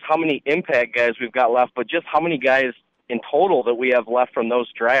just how many impact guys we've got left, but just how many guys in total that we have left from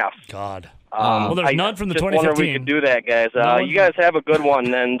those drafts. God. Well, there's none from the just wonder if we 2015. could do that, guys. No You guys have a good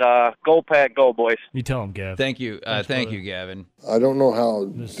one, and go Pack, go boys. You tell him, Gav. Thank you. Thanks, Thank brother. you, Gavin. I don't know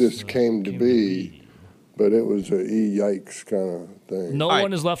how This, this came to be, but it was a yikes kind of thing. No All right.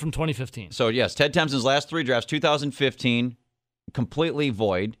 one is left from 2015. So, yes, Ted Thompson's last 3 drafts, 2015, completely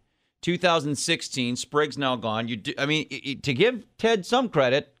void. 2016, Spriggs now gone. To give Ted some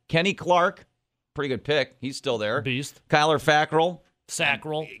credit, Kenny Clark, pretty good pick. He's still there. Beast. Kyler Fackrell,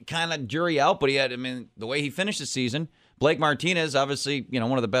 Sacral. kind of jury out, but the way he finished the season. Blake Martinez, obviously,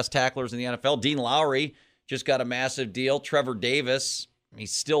 one of the best tacklers in the NFL. Dean Lowry just got a massive deal. Trevor Davis,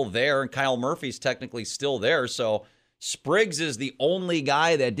 he's still there, and Kyle Murphy's technically still there. So Spriggs is the only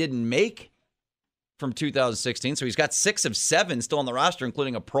guy that didn't make from 2016. So he's got 6 of 7 still on the roster,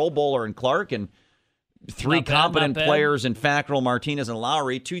 including a Pro Bowler in Clark and 3 Not bad, competent not bad. players in Fackrell, Martinez, and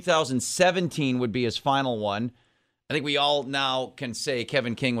Lowry. 2017 would be his final one. I think we all now can say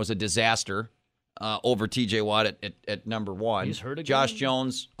Kevin King was a disaster over T.J. Watt at number 1. He's hurt again? Josh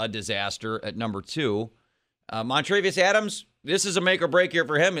Jones, a disaster at number 2. Montravius Adams, this is a make or break here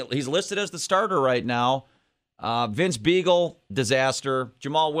for him. He's listed as the starter right now. Vince Beagle, disaster.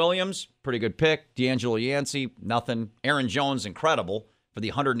 Jamal Williams, pretty good pick. D'Angelo Yancey, nothing. Aaron Jones, incredible for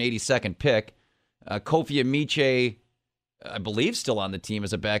the 182nd pick. Kofi Amiche, I believe, still on the team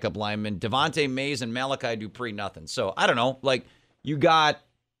as a backup lineman. Devontae Mays and Malachi Dupree, nothing. So, I don't know. Like, You got,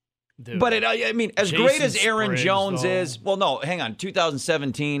 Dude, but I mean, as Jason great as Aaron Spriggs, Jones though. is, well, no, hang on,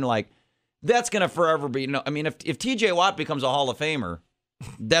 2017, like that's gonna forever be. No, I mean, if T.J. Watt becomes a Hall of Famer,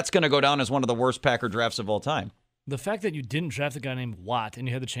 that's gonna go down as one of the worst Packer drafts of all time. The fact that you didn't draft a guy named Watt and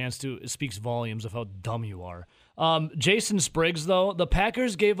you had the chance to, it speaks volumes of how dumb you are. Jason Spriggs, though, the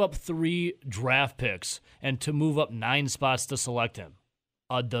Packers gave up 3 draft picks and to move up 9 spots to select him.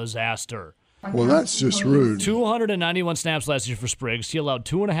 A disaster. Well, that's just rude. 291 snaps last year for Spriggs. He allowed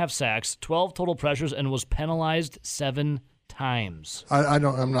 2.5 sacks, 12 total pressures, and was penalized 7 times.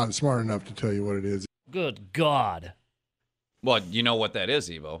 I'm not smart enough to tell you what it is. Good God. Well, you know what that is,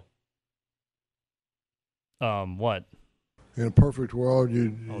 Evo. What? In a perfect world,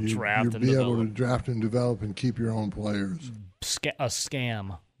 you'd draft and be able to develop. draft and develop and keep your own players. A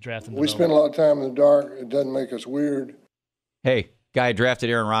scam. Draft and We develop. spend a lot of time in the dark. It doesn't make us weird. Hey, guy drafted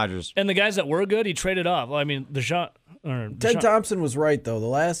Aaron Rodgers. And the guys that were good, he traded off. Well, I mean, Ted Thompson was right, though. The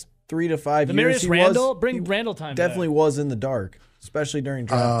last 3 to 5 years, Demarius Randall, bring Randall time definitely back. was in the dark, especially during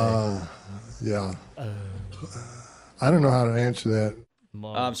draft day. Yeah. I don't know how to answer that.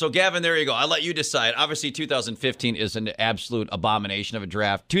 So, Gavin, there you go. I'll let you decide. Obviously, 2015 is an absolute abomination of a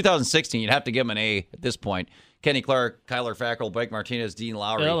draft. 2016, you'd have to give him an A at this point. Kenny Clark, Kyler Fackrell, Blake Martinez, Dean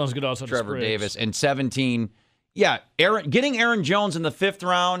Lowry, that one's good outside of Trevor Spriggs. Davis. And 17, yeah, getting Aaron Jones in the 5th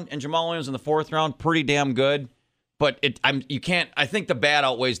round and Jamal Williams in the 4th round, pretty damn good. But you can't. I think the bad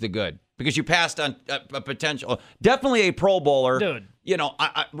outweighs the good because you passed on a potential, definitely a Pro Bowler. Dude. You know,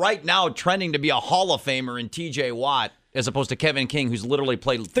 right now trending to be a Hall of Famer in T.J. Watt as opposed to Kevin King, who's literally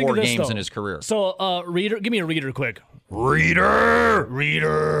played Think 4 of this, games though. in his career. So, Reader, give me a Reader quick. Reader.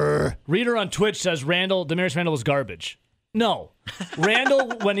 Reader on Twitch says Demarius Randall was garbage. No.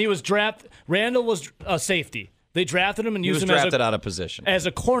 Randall, when he was drafted, Randall was a safety. They drafted him and He was used him drafted out of position. as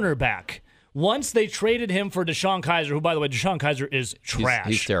a cornerback. Once they traded him for Deshaun Kaiser, who, by the way, Deshaun Kaiser is trash.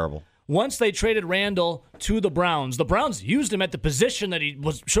 He's terrible. Once they traded Randall to the Browns used him at the position that he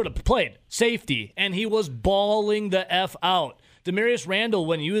should have played, safety, and he was balling the F out. Demarius Randall,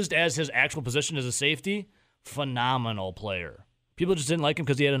 when used as his actual position as a safety, phenomenal player. People just didn't like him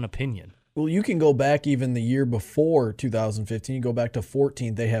because he had an opinion. Well, you can go back even the year before 2015. You go back to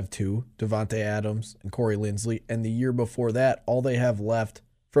 14, they have 2, Devontae Adams and Corey Linsley. And the year before that, all they have left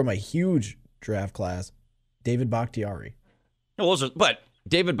from a huge draft class, David Bakhtiari. But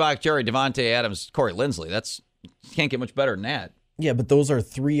David Bakhtiari, Devontae Adams, Corey Linsley, can't get much better than that. Yeah, but those are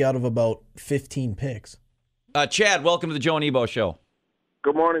 3 out of about 15 picks. Chad, welcome to the Joe and Ebo Show.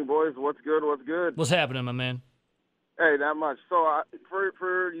 Good morning, boys. What's good? What's good? What's happening, my man? Hey, not much. So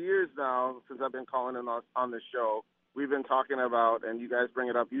for years now, since I've been calling in on this show, we've been talking about, and you guys bring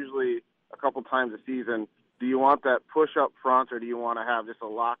it up usually a couple times a season, do you want that push up front or do you want to have just a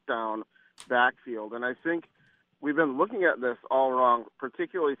lockdown backfield? And I think we've been looking at this all wrong,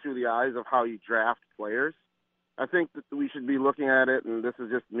 particularly through the eyes of how you draft players. I think that we should be looking at it, and this is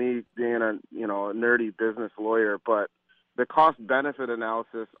just me being a nerdy business lawyer, but the cost-benefit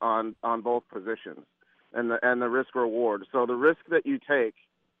analysis on both positions and the risk-reward. So the risk that you take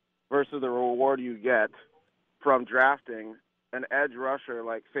versus the reward you get from drafting an edge rusher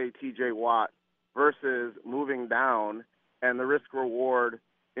like, say, T.J. Watt versus moving down and the risk-reward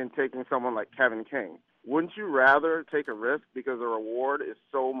in taking someone like Kevin King. Wouldn't you rather take a risk because the reward is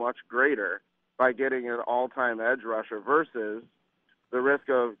so much greater by getting an all-time edge rusher versus the risk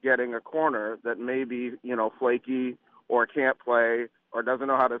of getting a corner that may be, flaky or can't play or doesn't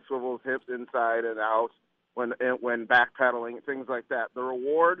know how to swivel his hips inside and out when backpedaling, things like that. The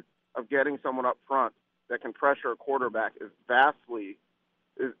reward of getting someone up front that can pressure a quarterback is vastly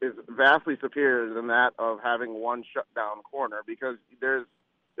superior than that of having one shutdown corner because there's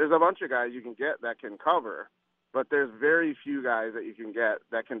a bunch of guys you can get that can cover, but there's very few guys that you can get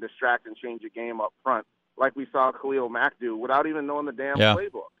that can distract and change a game up front, like we saw Khalil Mack do without even knowing the damn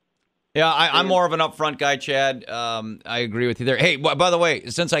playbook. Yeah, I'm more of an upfront guy, Chad. I agree with you there. Hey, by the way,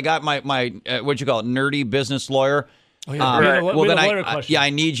 since I got my nerdy business lawyer. Oh, yeah. I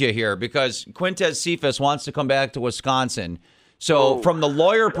need you here because Quintez Cephas wants to come back to Wisconsin. So from the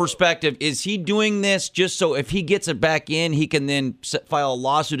lawyer perspective, is he doing this just so if he gets it back in, he can then file a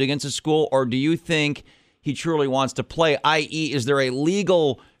lawsuit against the school? Or do you think he truly wants to play, i.e., is there a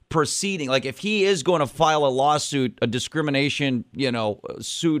legal proceeding? Like if he is going to file a lawsuit, a discrimination,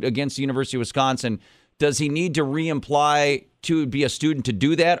 suit against the University of Wisconsin, does he need to re-apply to be a student to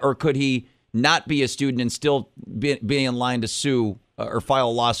do that? Or could he not be a student and still be in line to sue or file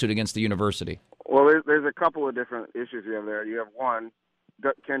a lawsuit against the university? Well, there's a couple of different issues you have there. You have one,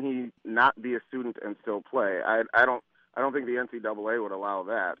 can he not be a student and still play? I don't think the NCAA would allow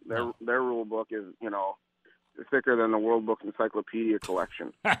that. Their rule book is, thicker than the World Book Encyclopedia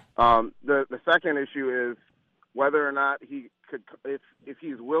collection. The second issue is whether or not he could, if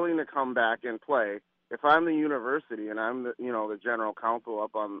he's willing to come back and play. If I'm the university and I'm the general counsel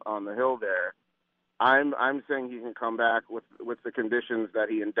up on the Hill there, I'm saying he can come back with the conditions that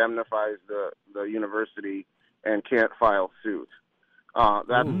he indemnifies the university and can't file suit.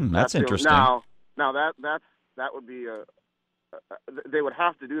 That's interesting. Now that would be they would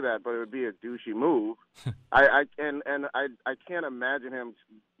have to do that, but it would be a douchey move. I can't imagine him,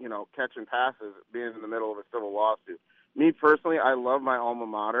 catching passes being in the middle of a civil lawsuit. Me personally, I love my alma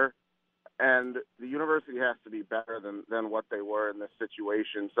mater, and the university has to be better than what they were in this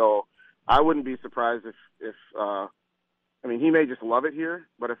situation. So I wouldn't be surprised if he may just love it here,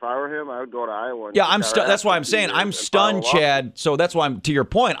 but if I were him, I would go to Iowa. Yeah, I'm stunned. That's why I'm saying I'm stunned, Chad. So that's why to your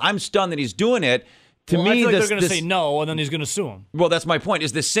point, I'm stunned that he's doing it. To me, I feel like they're going to say no, and then he's going to sue him. Well, that's my point.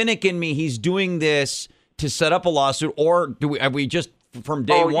 Is the cynic in me? He's doing this to set up a lawsuit, or have we just from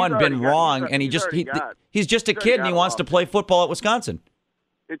day one been wrong? And he's just a kid, and he wants to play football at Wisconsin.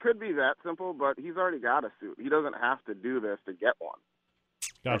 It could be that simple, but he's already got a suit. He doesn't have to do this to get one.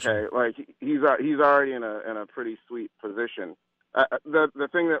 Gotcha. Okay, like he's already in a pretty sweet position. The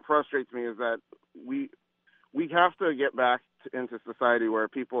thing that frustrates me is that we have to get back into society where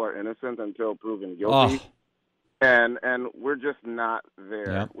people are innocent until proven guilty, and we're just not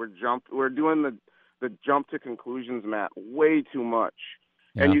there. Yeah. We're doing the jump to conclusions, Matt, way too much,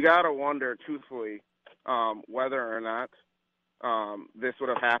 and you got to wonder, truthfully, whether or not this would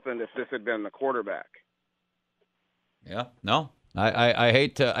have happened if this had been the quarterback. Yeah, no. I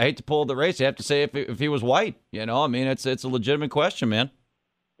hate to pull the race. You have to say if he was white, it's a legitimate question, man.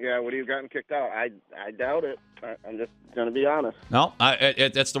 Yeah, would he have gotten kicked out? I doubt it. I'm just going to be honest. No,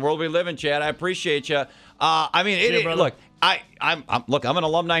 that's the world we live in, Chad. I appreciate you. Look, I'm an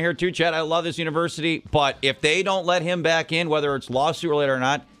alumni here too, Chad. I love this university, but if they don't let him back in, whether it's lawsuit related or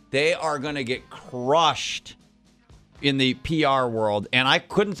not, they are going to get crushed in the PR world, and I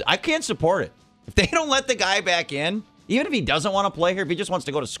can't support it. If they don't let the guy back in, even if he doesn't want to play here, if he just wants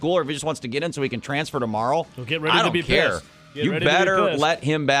to go to school or if he just wants to get in so he can transfer tomorrow, get ready I don't to be care. Pissed. You better let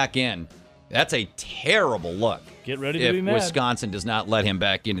him back in. That's a terrible look. Get ready to be mad. If Wisconsin does not let him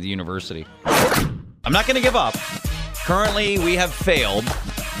back into the university. I'm not going to give up. Currently, we have failed.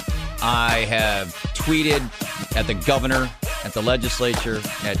 I have tweeted at the governor, at the legislature,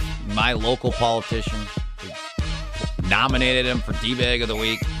 at my local politician. We nominated him for D-Bag of the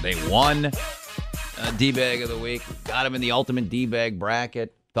Week. They won D-Bag of the Week. Got him in the ultimate D-Bag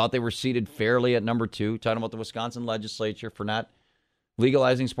bracket. Thought they were seated fairly at number 2. Talking about the Wisconsin legislature for not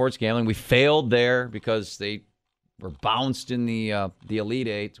legalizing sports gambling. We failed there because they were bounced in the Elite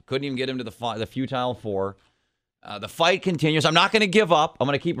Eight. Couldn't even get him to the Futile Four. The fight continues. I'm not going to give up. I'm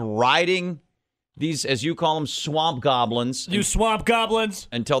going to keep riding these, as you call them, swamp goblins. You swamp goblins.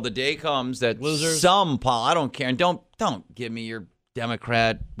 Until the day comes that Losers. I don't care. And don't give me your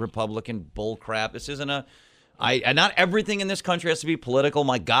Democrat, Republican bull crap. This isn't not everything in this country has to be political.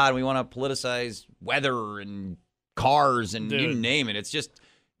 My God, we want to politicize weather and cars and you name it. It's just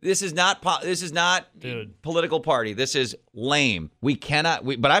this is not political party. This is lame. We cannot.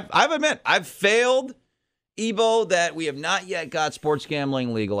 But I've admit I've failed, Ebo, that we have not yet got sports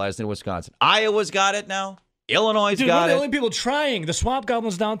gambling legalized in Wisconsin. Iowa's got it now. Illinois got we're it. the only people trying. The swamp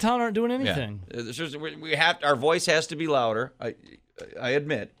goblins downtown aren't doing anything. Yeah. We have our voice has to be louder. I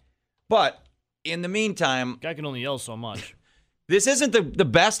admit, but. In the meantime, guy can only yell so much. This isn't the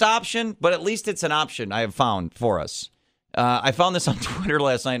best option, but at least it's an option I have found for us. I found this on Twitter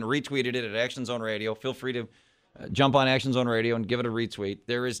last night and retweeted it at Action Zone Radio. Feel free to jump on Action Zone Radio and give it a retweet.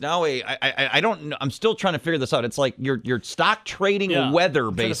 There is now I don't know. I'm still trying to figure this out. It's like your stock trading weather,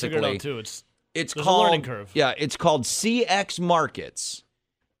 basically. It's called a learning curve. Yeah, it's called CX Markets,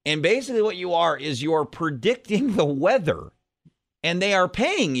 and basically what you are is you are predicting the weather, and they are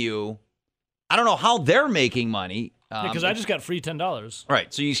paying you. I don't know how they're making money. Because I just got free $10.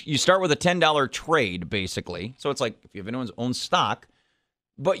 Right. So you start with a $10 trade, basically. So it's like if you have anyone's own stock,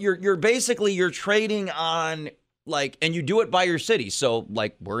 but you're basically trading on and you do it by your city. So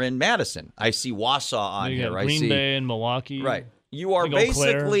like we're in Madison. I see Wausau on here. I see Green Bay and Milwaukee. Right. You are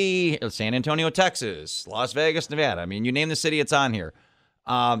basically San Antonio, Texas, Las Vegas, Nevada. I mean, you name the city, it's on here.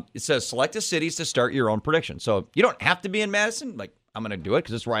 It says select the cities to start your own prediction. So you don't have to be in Madison. Like I'm going to do it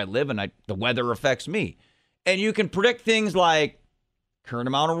because it's where I live and the weather affects me. And you can predict things like current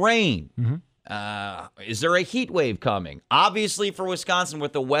amount of rain. Mm-hmm. Is there a heat wave coming? Obviously, for Wisconsin,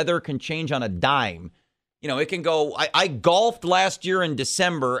 with the weather can change on a dime. It can go. I golfed last year in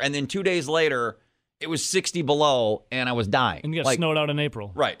December, and then 2 days later, it was 60 below, and I was dying. And you got snowed out in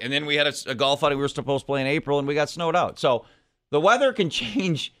April. Right. And then we had a golf outing we were supposed to play in April, and we got snowed out. So the weather can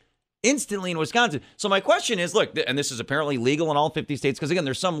change instantly in Wisconsin. So my question is, look, and this is apparently legal in all 50 states, because, again,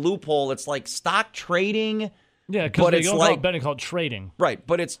 there's some loophole. It's like stock trading. Yeah, because they don't call it betting, called trading. Right,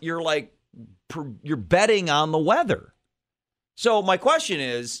 but you're betting on the weather. So my question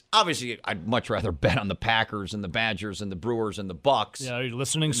is, obviously, I'd much rather bet on the Packers and the Badgers and the Brewers and the Bucks. Yeah, are you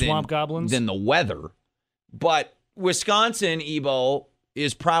listening, Swamp Goblins? Than the weather. But Wisconsin, Ebo,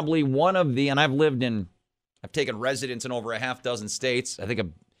 is probably one of the, and I've taken residence in over a half dozen states. I think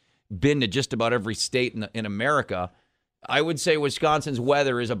I've been to just about every state in America. I would say Wisconsin's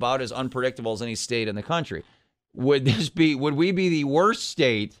weather is about as unpredictable as any state in the country. Would we be the worst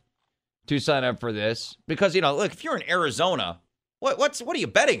state to sign up for this? Because, look, if you're in Arizona, what are you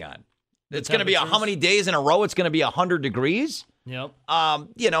betting on? It's going to be how many days in a row it's going to be 100 degrees? Yep.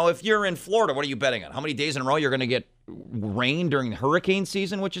 If you're in Florida, what are you betting on? How many days in a row you're going to get rain during hurricane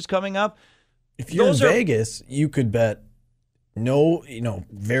season, which is coming up? If you're in Vegas, you could bet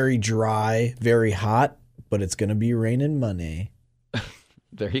very dry, very hot, but it's going to be raining money.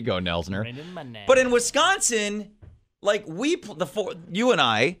 There you go, Nelsner. But in Wisconsin, like you and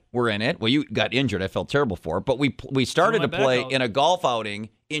I were in it. Well, you got injured. I felt terrible for it. But we started to play in a golf outing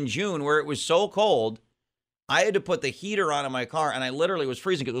in June where it was so cold, I had to put the heater on in my car, and I literally was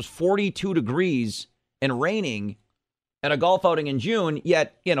freezing because it was 42 degrees and raining at a golf outing in June.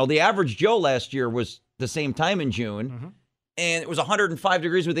 Yet, the average Joe last year was the same time in June, and it was 105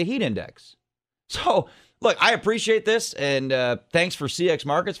 degrees with the heat index. So, look, I appreciate this, and thanks for CX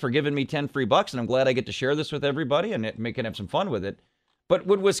Markets for giving me 10 free bucks, and I'm glad I get to share this with everybody and we can have some fun with it. But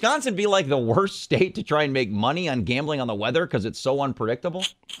would Wisconsin be like the worst state to try and make money on gambling on the weather because it's so unpredictable?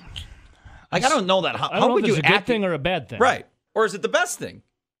 Like, I don't know that. I don't know if it's a good thing or a bad thing. Right. Or is it the best thing?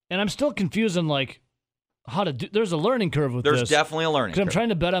 And I'm still confused on, how to do. There's a learning curve with this. There's definitely a learning curve. Because I'm trying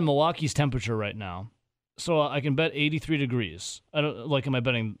to bet on Milwaukee's temperature right now. So I can bet 83 degrees. Am I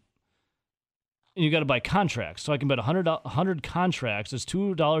betting? And you got to buy contracts. So I can bet 100 contracts. It's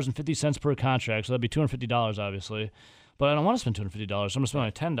 $2.50 per contract. So that'd be $250, obviously. But I don't want to spend $250. So I'm going to spend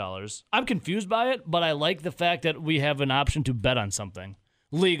like $10. I'm confused by it, but I like the fact that we have an option to bet on something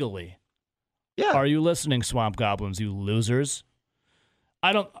legally. Yeah. Are you listening, Swamp Goblins, you losers?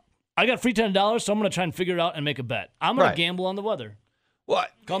 I got free $10, so I'm going to try and figure it out and make a bet. I'm going to gamble on the weather. Well,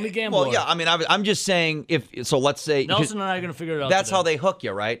 call me gambler. Well, yeah, I mean, I'm just saying let's say Nelson and I are going to figure it out. That's today. how they hook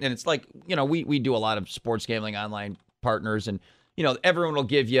you, right? And it's like, we do a lot of sports gambling online partners, and everyone will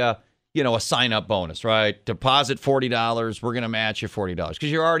give you, a sign-up bonus, right? Deposit $40, we're going to match you $40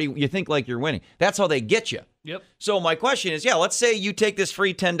 because you think like you're winning. That's how they get you. Yep. So my question is, let's say you take this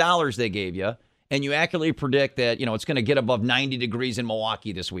free $10 they gave you, and you accurately predict that, it's going to get above 90 degrees in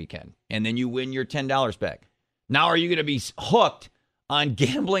Milwaukee this weekend, and then you win your $10 back. Now, are you going to be hooked on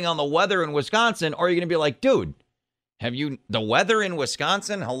gambling on the weather in Wisconsin, or are you going to be like, dude, the weather in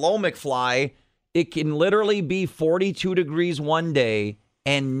Wisconsin? Hello, McFly. It can literally be 42 degrees one day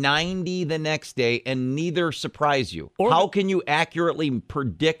and 90 the next day, and neither surprise you. How can you accurately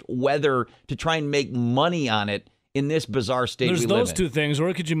predict weather to try and make money on it in this bizarre state we live in? There's those two things.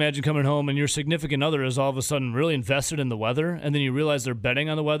 Or could you imagine coming home and your significant other is all of a sudden really invested in the weather, and then you realize they're betting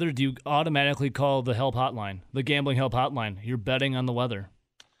on the weather? Do you automatically call the help hotline, the gambling help hotline? You're betting on the weather.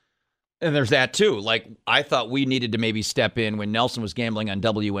 And there's that, too. Like, I thought we needed to maybe step in when Nelson was gambling on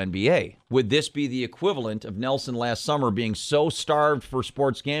WNBA. Would this be the equivalent of Nelson last summer being so starved for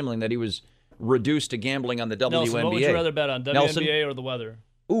sports gambling that he was reduced to gambling on the WNBA? Nelson, what would you rather bet on, WNBA or the weather?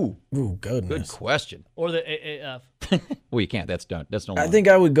 Ooh, goodness. Good question. Or the AAF? Well, you can't. That's no longer. I think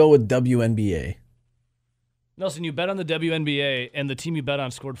I would go with WNBA. Nelson, you bet on the WNBA, and the team you bet on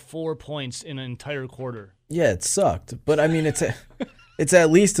scored 4 points in an entire quarter. Yeah, it sucked. But, I mean, it's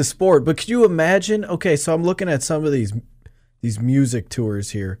at least a sport. But could you imagine? Okay, so I'm looking at some of these music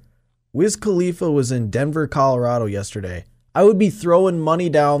tours here. Wiz Khalifa was in Denver, Colorado yesterday. I would be throwing money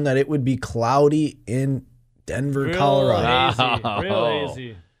down that it would be cloudy in Denver, Colorado. Real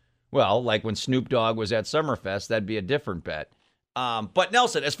easy. Well, like when Snoop Dogg was at Summerfest, that'd be a different bet. But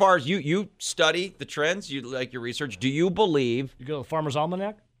Nelson, as far as you study the trends, you like your research, do you believe... You go to Farmer's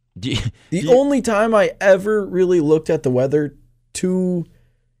Almanac? The only time I ever really looked at the weather too,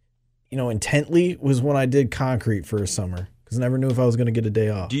 intently was when I did concrete for a summer. Because I never knew if I was going to get a day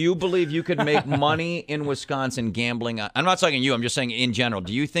off. Do you believe you could make money in Wisconsin gambling on... I'm not talking you, I'm just saying in general.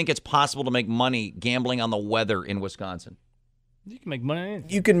 Do you think it's possible to make money gambling on the weather in Wisconsin? You can make money.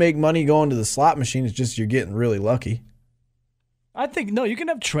 You can make money going to the slot machine. It's just you're getting really lucky. I think, no, you can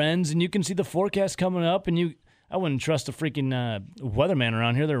have trends, and you can see the forecast coming up, and I wouldn't trust a freaking weatherman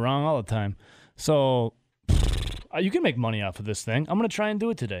around here. They're wrong all the time. So you can make money off of this thing. I'm going to try and do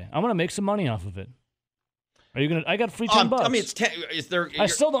it today. I'm going to make some money off of it. Are you going to? I got free $10. I mean, I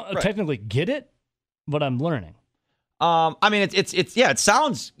still don't technically get it, but I'm learning. I mean, it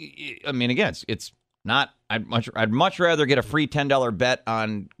sounds. I mean, again, it's not. I'd much rather get a free $10 bet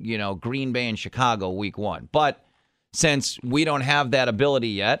on Green Bay and Chicago week 1, but since we don't have that ability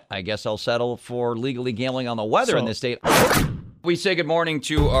yet, I guess I'll settle for legally gambling on the weather in this state. We say good morning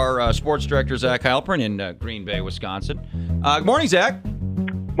to our sports director, Zach Heilprin, in Green Bay, Wisconsin. Good morning, Zach.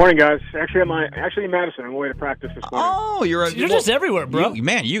 Morning, guys. Actually, I'm in Madison. I'm away to practice this morning. Oh, you're just everywhere, bro.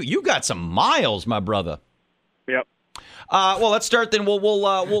 You got some miles, my brother. Yep. Well, let's start then.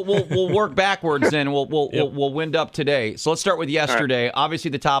 We'll work backwards. Then we'll wind up today. So let's start with yesterday. Right.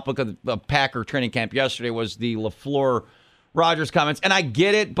 Obviously, the topic of the Packer training camp yesterday was the LaFleur Rodgers comments, and I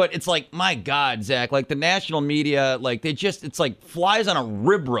get it, but it's like, my God, Zach, like the national media, like it's like flies on a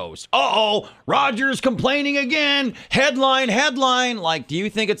rib roast. Rodgers complaining again. Headline. Like, do you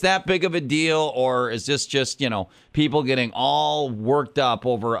think it's that big of a deal, or is this just people getting all worked up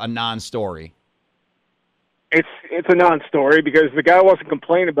over a non-story? It's a non-story because the guy wasn't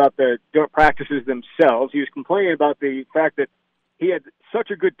complaining about the joint practices themselves. He was complaining about the fact that he had such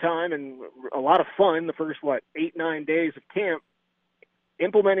a good time and a lot of fun the first, 8-9 days of camp,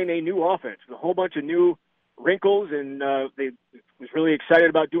 implementing a new offense with a whole bunch of new wrinkles, and they was really excited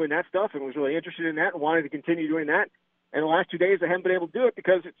about doing that stuff and was really interested in that and wanted to continue doing that. And the last 2 days, they haven't been able to do it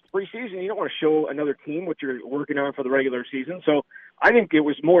because it's preseason. You don't want to show another team what you're working on for the regular season. So I think it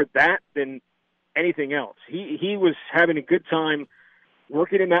was more that than anything else. He was having a good time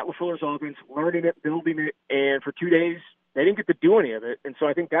working in Matt LaFleur's offense, learning it, building it, and for 2 days, they didn't get to do any of it, and so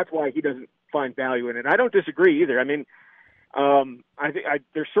I think that's why he doesn't find value in it. I don't disagree either. I mean, I think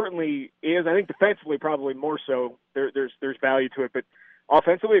there certainly is. I think defensively, probably more so. There's value to it, but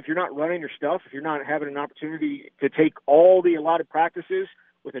offensively, if you're not running your stuff, if you're not having an opportunity to take all the allotted practices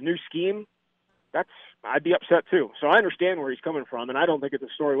with a new scheme, I'd be upset too. So I understand where he's coming from, and I don't think it's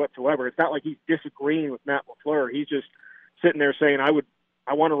a story whatsoever. It's not like he's disagreeing with Matt LaFleur. He's just sitting there saying, I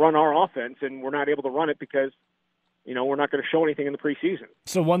want to run our offense, and we're not able to run it because we're not going to show anything in the preseason.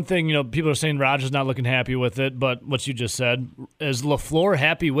 So one thing, people are saying Rodgers not looking happy with it, but what you just said, is LaFleur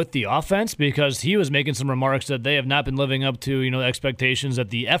happy with the offense? Because he was making some remarks that they have not been living up to, expectations,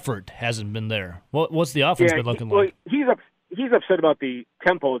 that the effort hasn't been there. What's the offense been looking like? He's upset about the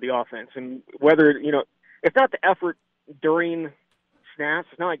tempo of the offense and whether, it's not the effort during snaps.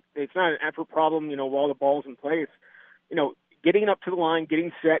 It's not an effort problem, while the ball's in play. It's, getting up to the line,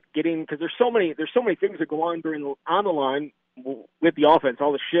 getting set, because there's so many things that go on on the line with the offense,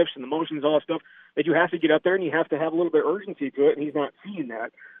 all the shifts and the motions, all that stuff, that you have to get up there and you have to have a little bit of urgency to it, and he's not seeing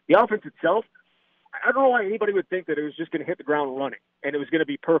that. The offense itself, I don't know why anybody would think that it was just going to hit the ground running and it was going to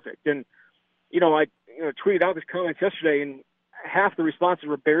be perfect. And I tweeted out his comments yesterday, and half the responses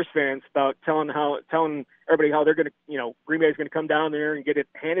were Bears fans about telling everybody how they're going to, Green Bay is going to come down there and get it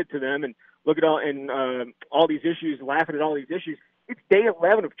handed to them and look at all these issues, laughing at all these issues. It's day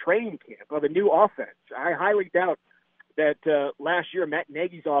 11 of training camp of a new offense. I highly doubt that last year Matt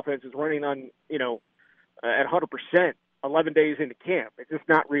Nagy's offense is running on, at 100% 11 days into camp. It's just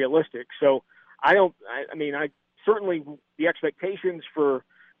not realistic. So I certainly the expectations for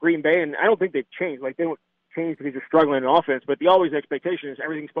Green Bay, and I don't think they've changed. Like, they don't change because you're struggling in offense, but the always expectation is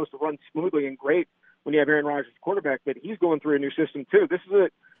everything's supposed to run smoothly and great when you have Aaron Rodgers as quarterback, but he's going through a new system too.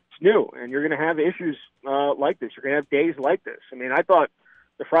 It's new, and you're going to have issues like this. You're going to have days like this. I mean, I thought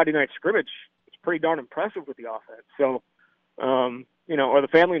the Friday night scrimmage was pretty darn impressive with the offense. So, or the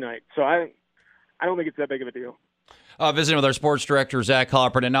family night. So I don't think it's that big of a deal. Visiting with our sports director, Zach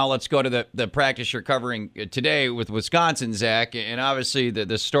Heilprin, and now let's go to the practice you're covering today with Wisconsin, Zach. And obviously the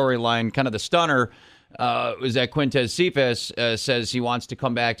storyline, kind of the stunner, was that Quintez Cephas says he wants to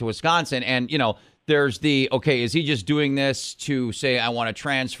come back to Wisconsin. And, there's is he just doing this to say I want to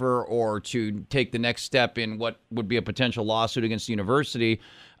transfer or to take the next step in what would be a potential lawsuit against the university?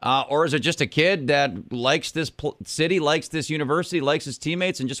 Or is it just a kid that likes this city, likes this university, likes his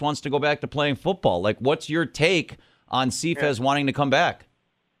teammates, and just wants to go back to playing football? Like, what's your take on Cephas wanting to come back?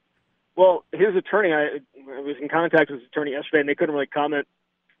 Well, his attorney, I was in contact with his attorney yesterday, and they couldn't really comment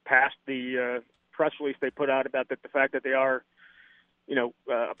past the press release they put out about the fact that they are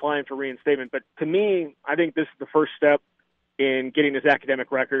applying for reinstatement. But to me, I think this is the first step in getting his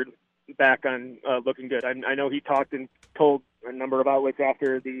academic record back on looking good. I know he talked and told a number of outlets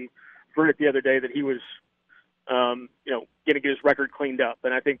after the verdict the other day that he was, going to get his record cleaned up.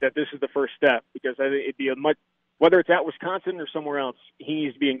 And I think that this is the first step, because I think it'd be whether it's at Wisconsin or somewhere else, he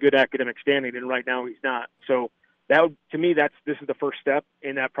needs to be in good academic standing, and right now he's not. So to me, this is the first step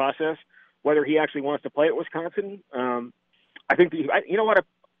in that process. whether he actually wants to play at Wisconsin. I think you know what,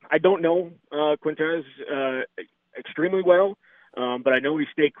 I don't know Quintez extremely well, but I know he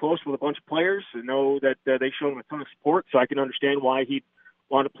stayed close with a bunch of players. I know that they showed him a ton of support, so I can understand why he'd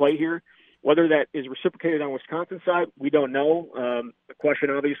want to play here. Whether that is reciprocated on Wisconsin side, we don't know. The question,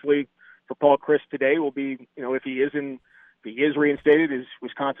 obviously, for Paul Chryst today will be, if he is reinstated, is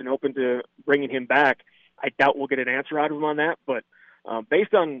Wisconsin open to bringing him back? I doubt we'll get an answer out of him on that, but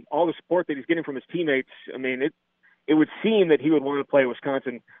based on all the support that he's getting from his teammates, I mean, it would seem that he would want to play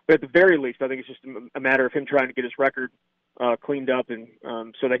Wisconsin. But at the very least, I think it's just a matter of him trying to get his record cleaned up and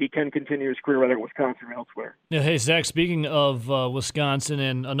so that he can continue his career whether at Wisconsin or elsewhere. Yeah, hey, Zach, speaking of Wisconsin,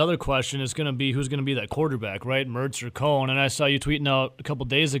 and another question is going to be who's going to be that quarterback, right? Mertz or Cohn? And I saw you tweeting out a couple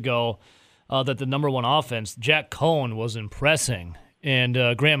days ago that the number one offense, Jack Cohn, was impressing. And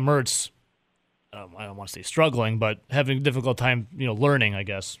Graham Mertz, I don't want to say struggling, but having a difficult time, learning, I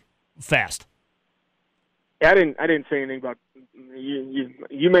guess, fast. Yeah, I didn't say anything about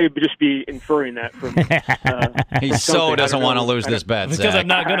you may just be inferring that from he so doesn't want to lose this bet, because Zach. I'm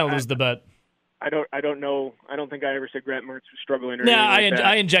not going to lose the bet. I don't know. I don't think I ever said Grant Mertz was struggling or Yeah, anything like that.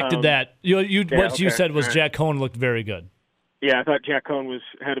 I injected that. What you said was Jack Cohn looked very good. Yeah, I thought Jack Cohn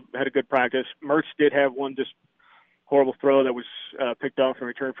had a good practice. Mertz did have one just horrible throw that was picked off in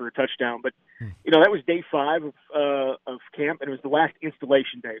return for a touchdown. But that was day 5 of camp, and it was the last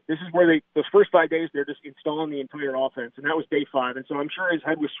installation day. This is where those first 5 days they're just installing the entire offense, and that was day 5. And so I'm sure his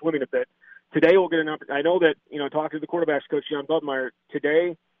head was swimming a bit. Today we'll get an opportunity. I know that talking to the quarterbacks coach John Budmeyer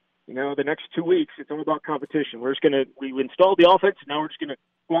today. The next 2 weeks it's all about competition. We installed the offense, and now we're just gonna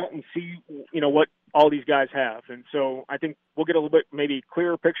go out and see what all these guys have. And so I think we'll get a little bit maybe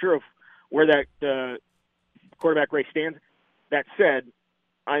clearer picture of where that quarterback race stands. That said,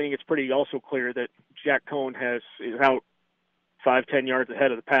 I think it's pretty also clear that Jack Cohn is out 5-10 yards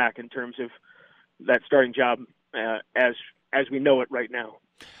ahead of the pack in terms of that starting job as we know it right now.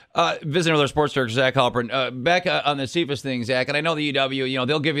 Visiting with our sports director, Zach Halpern. Back on the Cephas thing, Zach, and I know the UW,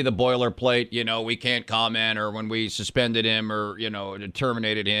 they'll give you the boilerplate, we can't comment, or when we suspended him or,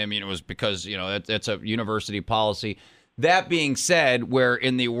 terminated him, it was because, that's a university policy. That being said, we're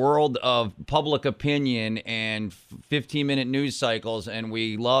in the world of public opinion and 15-minute news cycles, and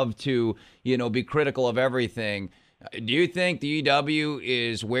we love to, be critical of everything. Do you think the UW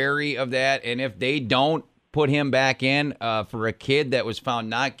is wary of that? And if they don't put him back in for a kid that was found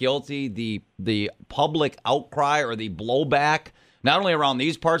not guilty, the public outcry or the blowback, not only around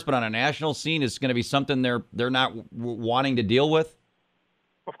these parts but on a national scene, is going to be something they're not wanting to deal with?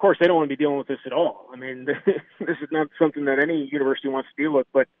 Of course, they don't want to be dealing with this at all. I mean, this is not something that any university wants to deal with.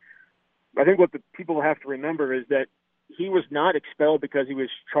 But I think what the people have to remember is that he was not expelled because he was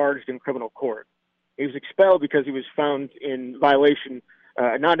charged in criminal court. He was expelled because he was found in violation,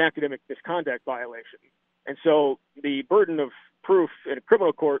 a non-academic misconduct violation. And so the burden of proof in a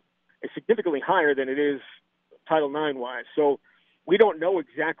criminal court is significantly higher than it is Title IX-wise. So we don't know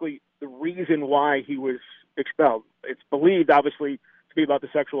exactly the reason why he was expelled. It's believed, obviously, to be about the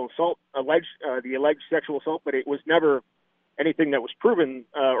sexual assault, the alleged sexual assault, but it was never anything that was proven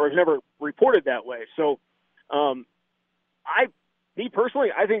or was never reported that way. So, me personally,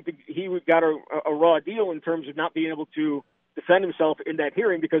 I think that he got a raw deal in terms of not being able to defend himself in that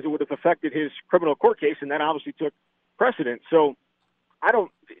hearing because it would have affected his criminal court case, and that obviously took precedent. So,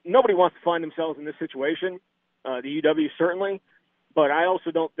 nobody wants to find themselves in this situation. The UW certainly, but I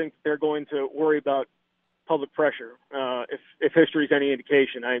also don't think they're going to worry about public pressure. If history is any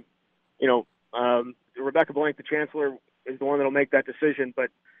indication, Rebecca Blank, the chancellor, is the one that will make that decision. But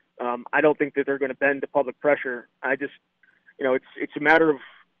I don't think that they're going to bend to public pressure. I just, it's a matter of,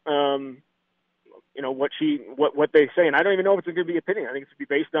 what they say, and I don't even know if it's going to be opinion. I think it's going to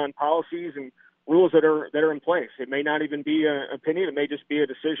be based on policies and rules that are in place. It may not even be an opinion. It may just be a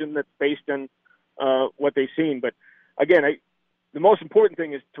decision that's based on what they've seen. But again, the most important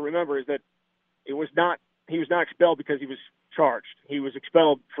thing is to remember is that he was not expelled because he was charged. He was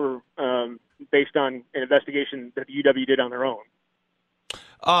expelled for based on an investigation that the UW did on their own.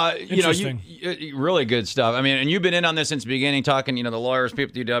 Really good stuff. I mean, and you've been in on this since the beginning, talking, the lawyers,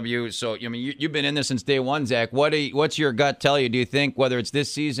 people at UW. So, you've been in this since day one, Zach. What's your gut tell you? Do you think, whether it's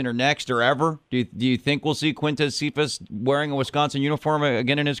this season or next or ever, do you think we'll see Quintez Cephas wearing a Wisconsin uniform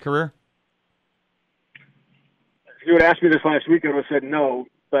again in his career? If you would ask me this last week, I would have said no.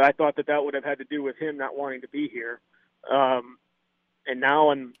 But I thought that would have had to do with him not wanting to be here. And now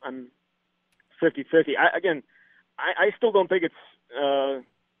I'm 50-50. I still don't think it's,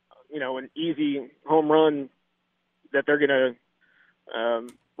 an easy home run that they're going to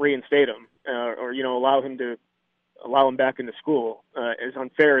reinstate him or allow him to allow him back into school, as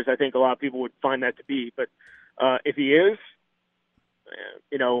unfair as I think a lot of people would find that to be. But if he is,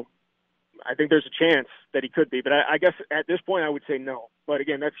 I think there's a chance that he could be. But I guess at this point I would say no. But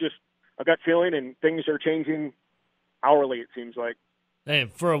again, that's just a gut feeling, and things are changing hourly, it seems like. Hey,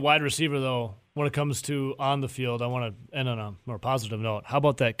 for a wide receiver, though, when it comes to on the field, I want to end on a more positive note. How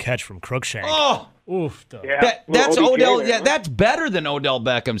about that catch from Crookshank? Oh! Oof. Yeah, That's OBJ Odell. there, Yeah, huh? that's better than Odell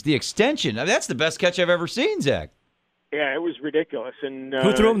Beckham's. The extension. I mean, that's the best catch I've ever seen, Zach. Yeah, it was ridiculous. And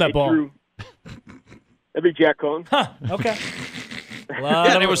Who threw him that ball? That'd be Jack Cohn. Huh, okay. A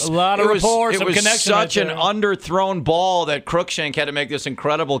lot of rapport, some it was connection such right an there. underthrown ball that Crookshank had to make this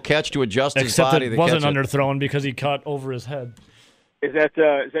incredible catch to adjust his Except body. it to wasn't catch it. underthrown because he caught over his head. Is that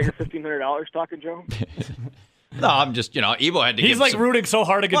your $1,500 talking, Joe? No, I'm just, Ebo had to He's give like some, rooting so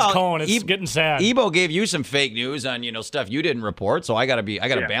hard against Well, Cohen. It's getting sad. Ebo gave you some fake news on, stuff you didn't report, so I got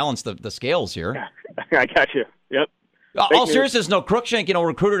to balance the scales here. I got you. Yep. All seriousness, no, Crookshank,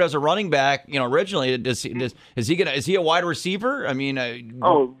 recruited as a running back, originally. Is he a wide receiver? I mean,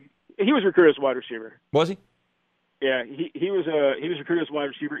 he was recruited as a wide receiver. Was he? Yeah, he was recruited as a wide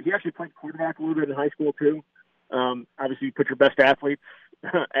receiver. He actually played quarterback a little bit in high school too. Obviously, you put your best athletes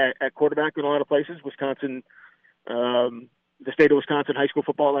at quarterback in a lot of places. Wisconsin, the state of Wisconsin high school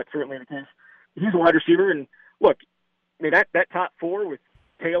football, that's certainly the case. He's a wide receiver, and look, I mean that top four with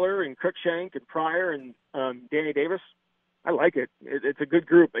Taylor and Crookshank and Pryor and Danny Davis, I like it. It's a good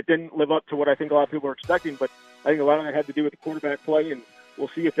group. It didn't live up to what I think a lot of people were expecting, but I think a lot of that had to do with the quarterback play, and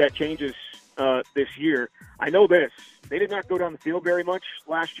we'll see if that changes this year. I know this. They did not go down the field very much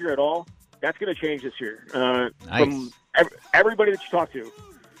last year at all. That's going to change this year. Nice. From everybody that you talk to,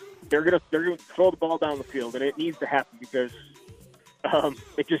 they're going to throw the ball down the field, and it needs to happen because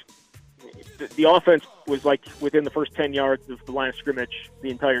the offense was like within the first 10 yards of the line of scrimmage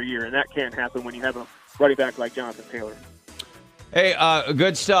the entire year, and that can't happen when you have a running back like Jonathan Taylor. Hey,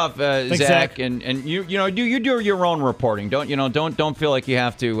 good stuff, Zach. And you do your own reporting. Don't feel like you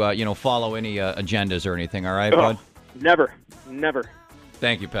have to follow any agendas or anything. All right, bud. Never.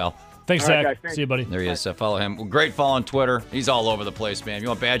 Thank you, pal. Thanks, All Zach. right, guys, See you, buddy. There he is. Follow him. Great follow on Twitter. He's all over the place, man. You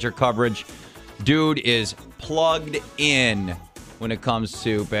want Badger coverage? Dude is plugged in when it comes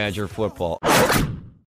to Badger football.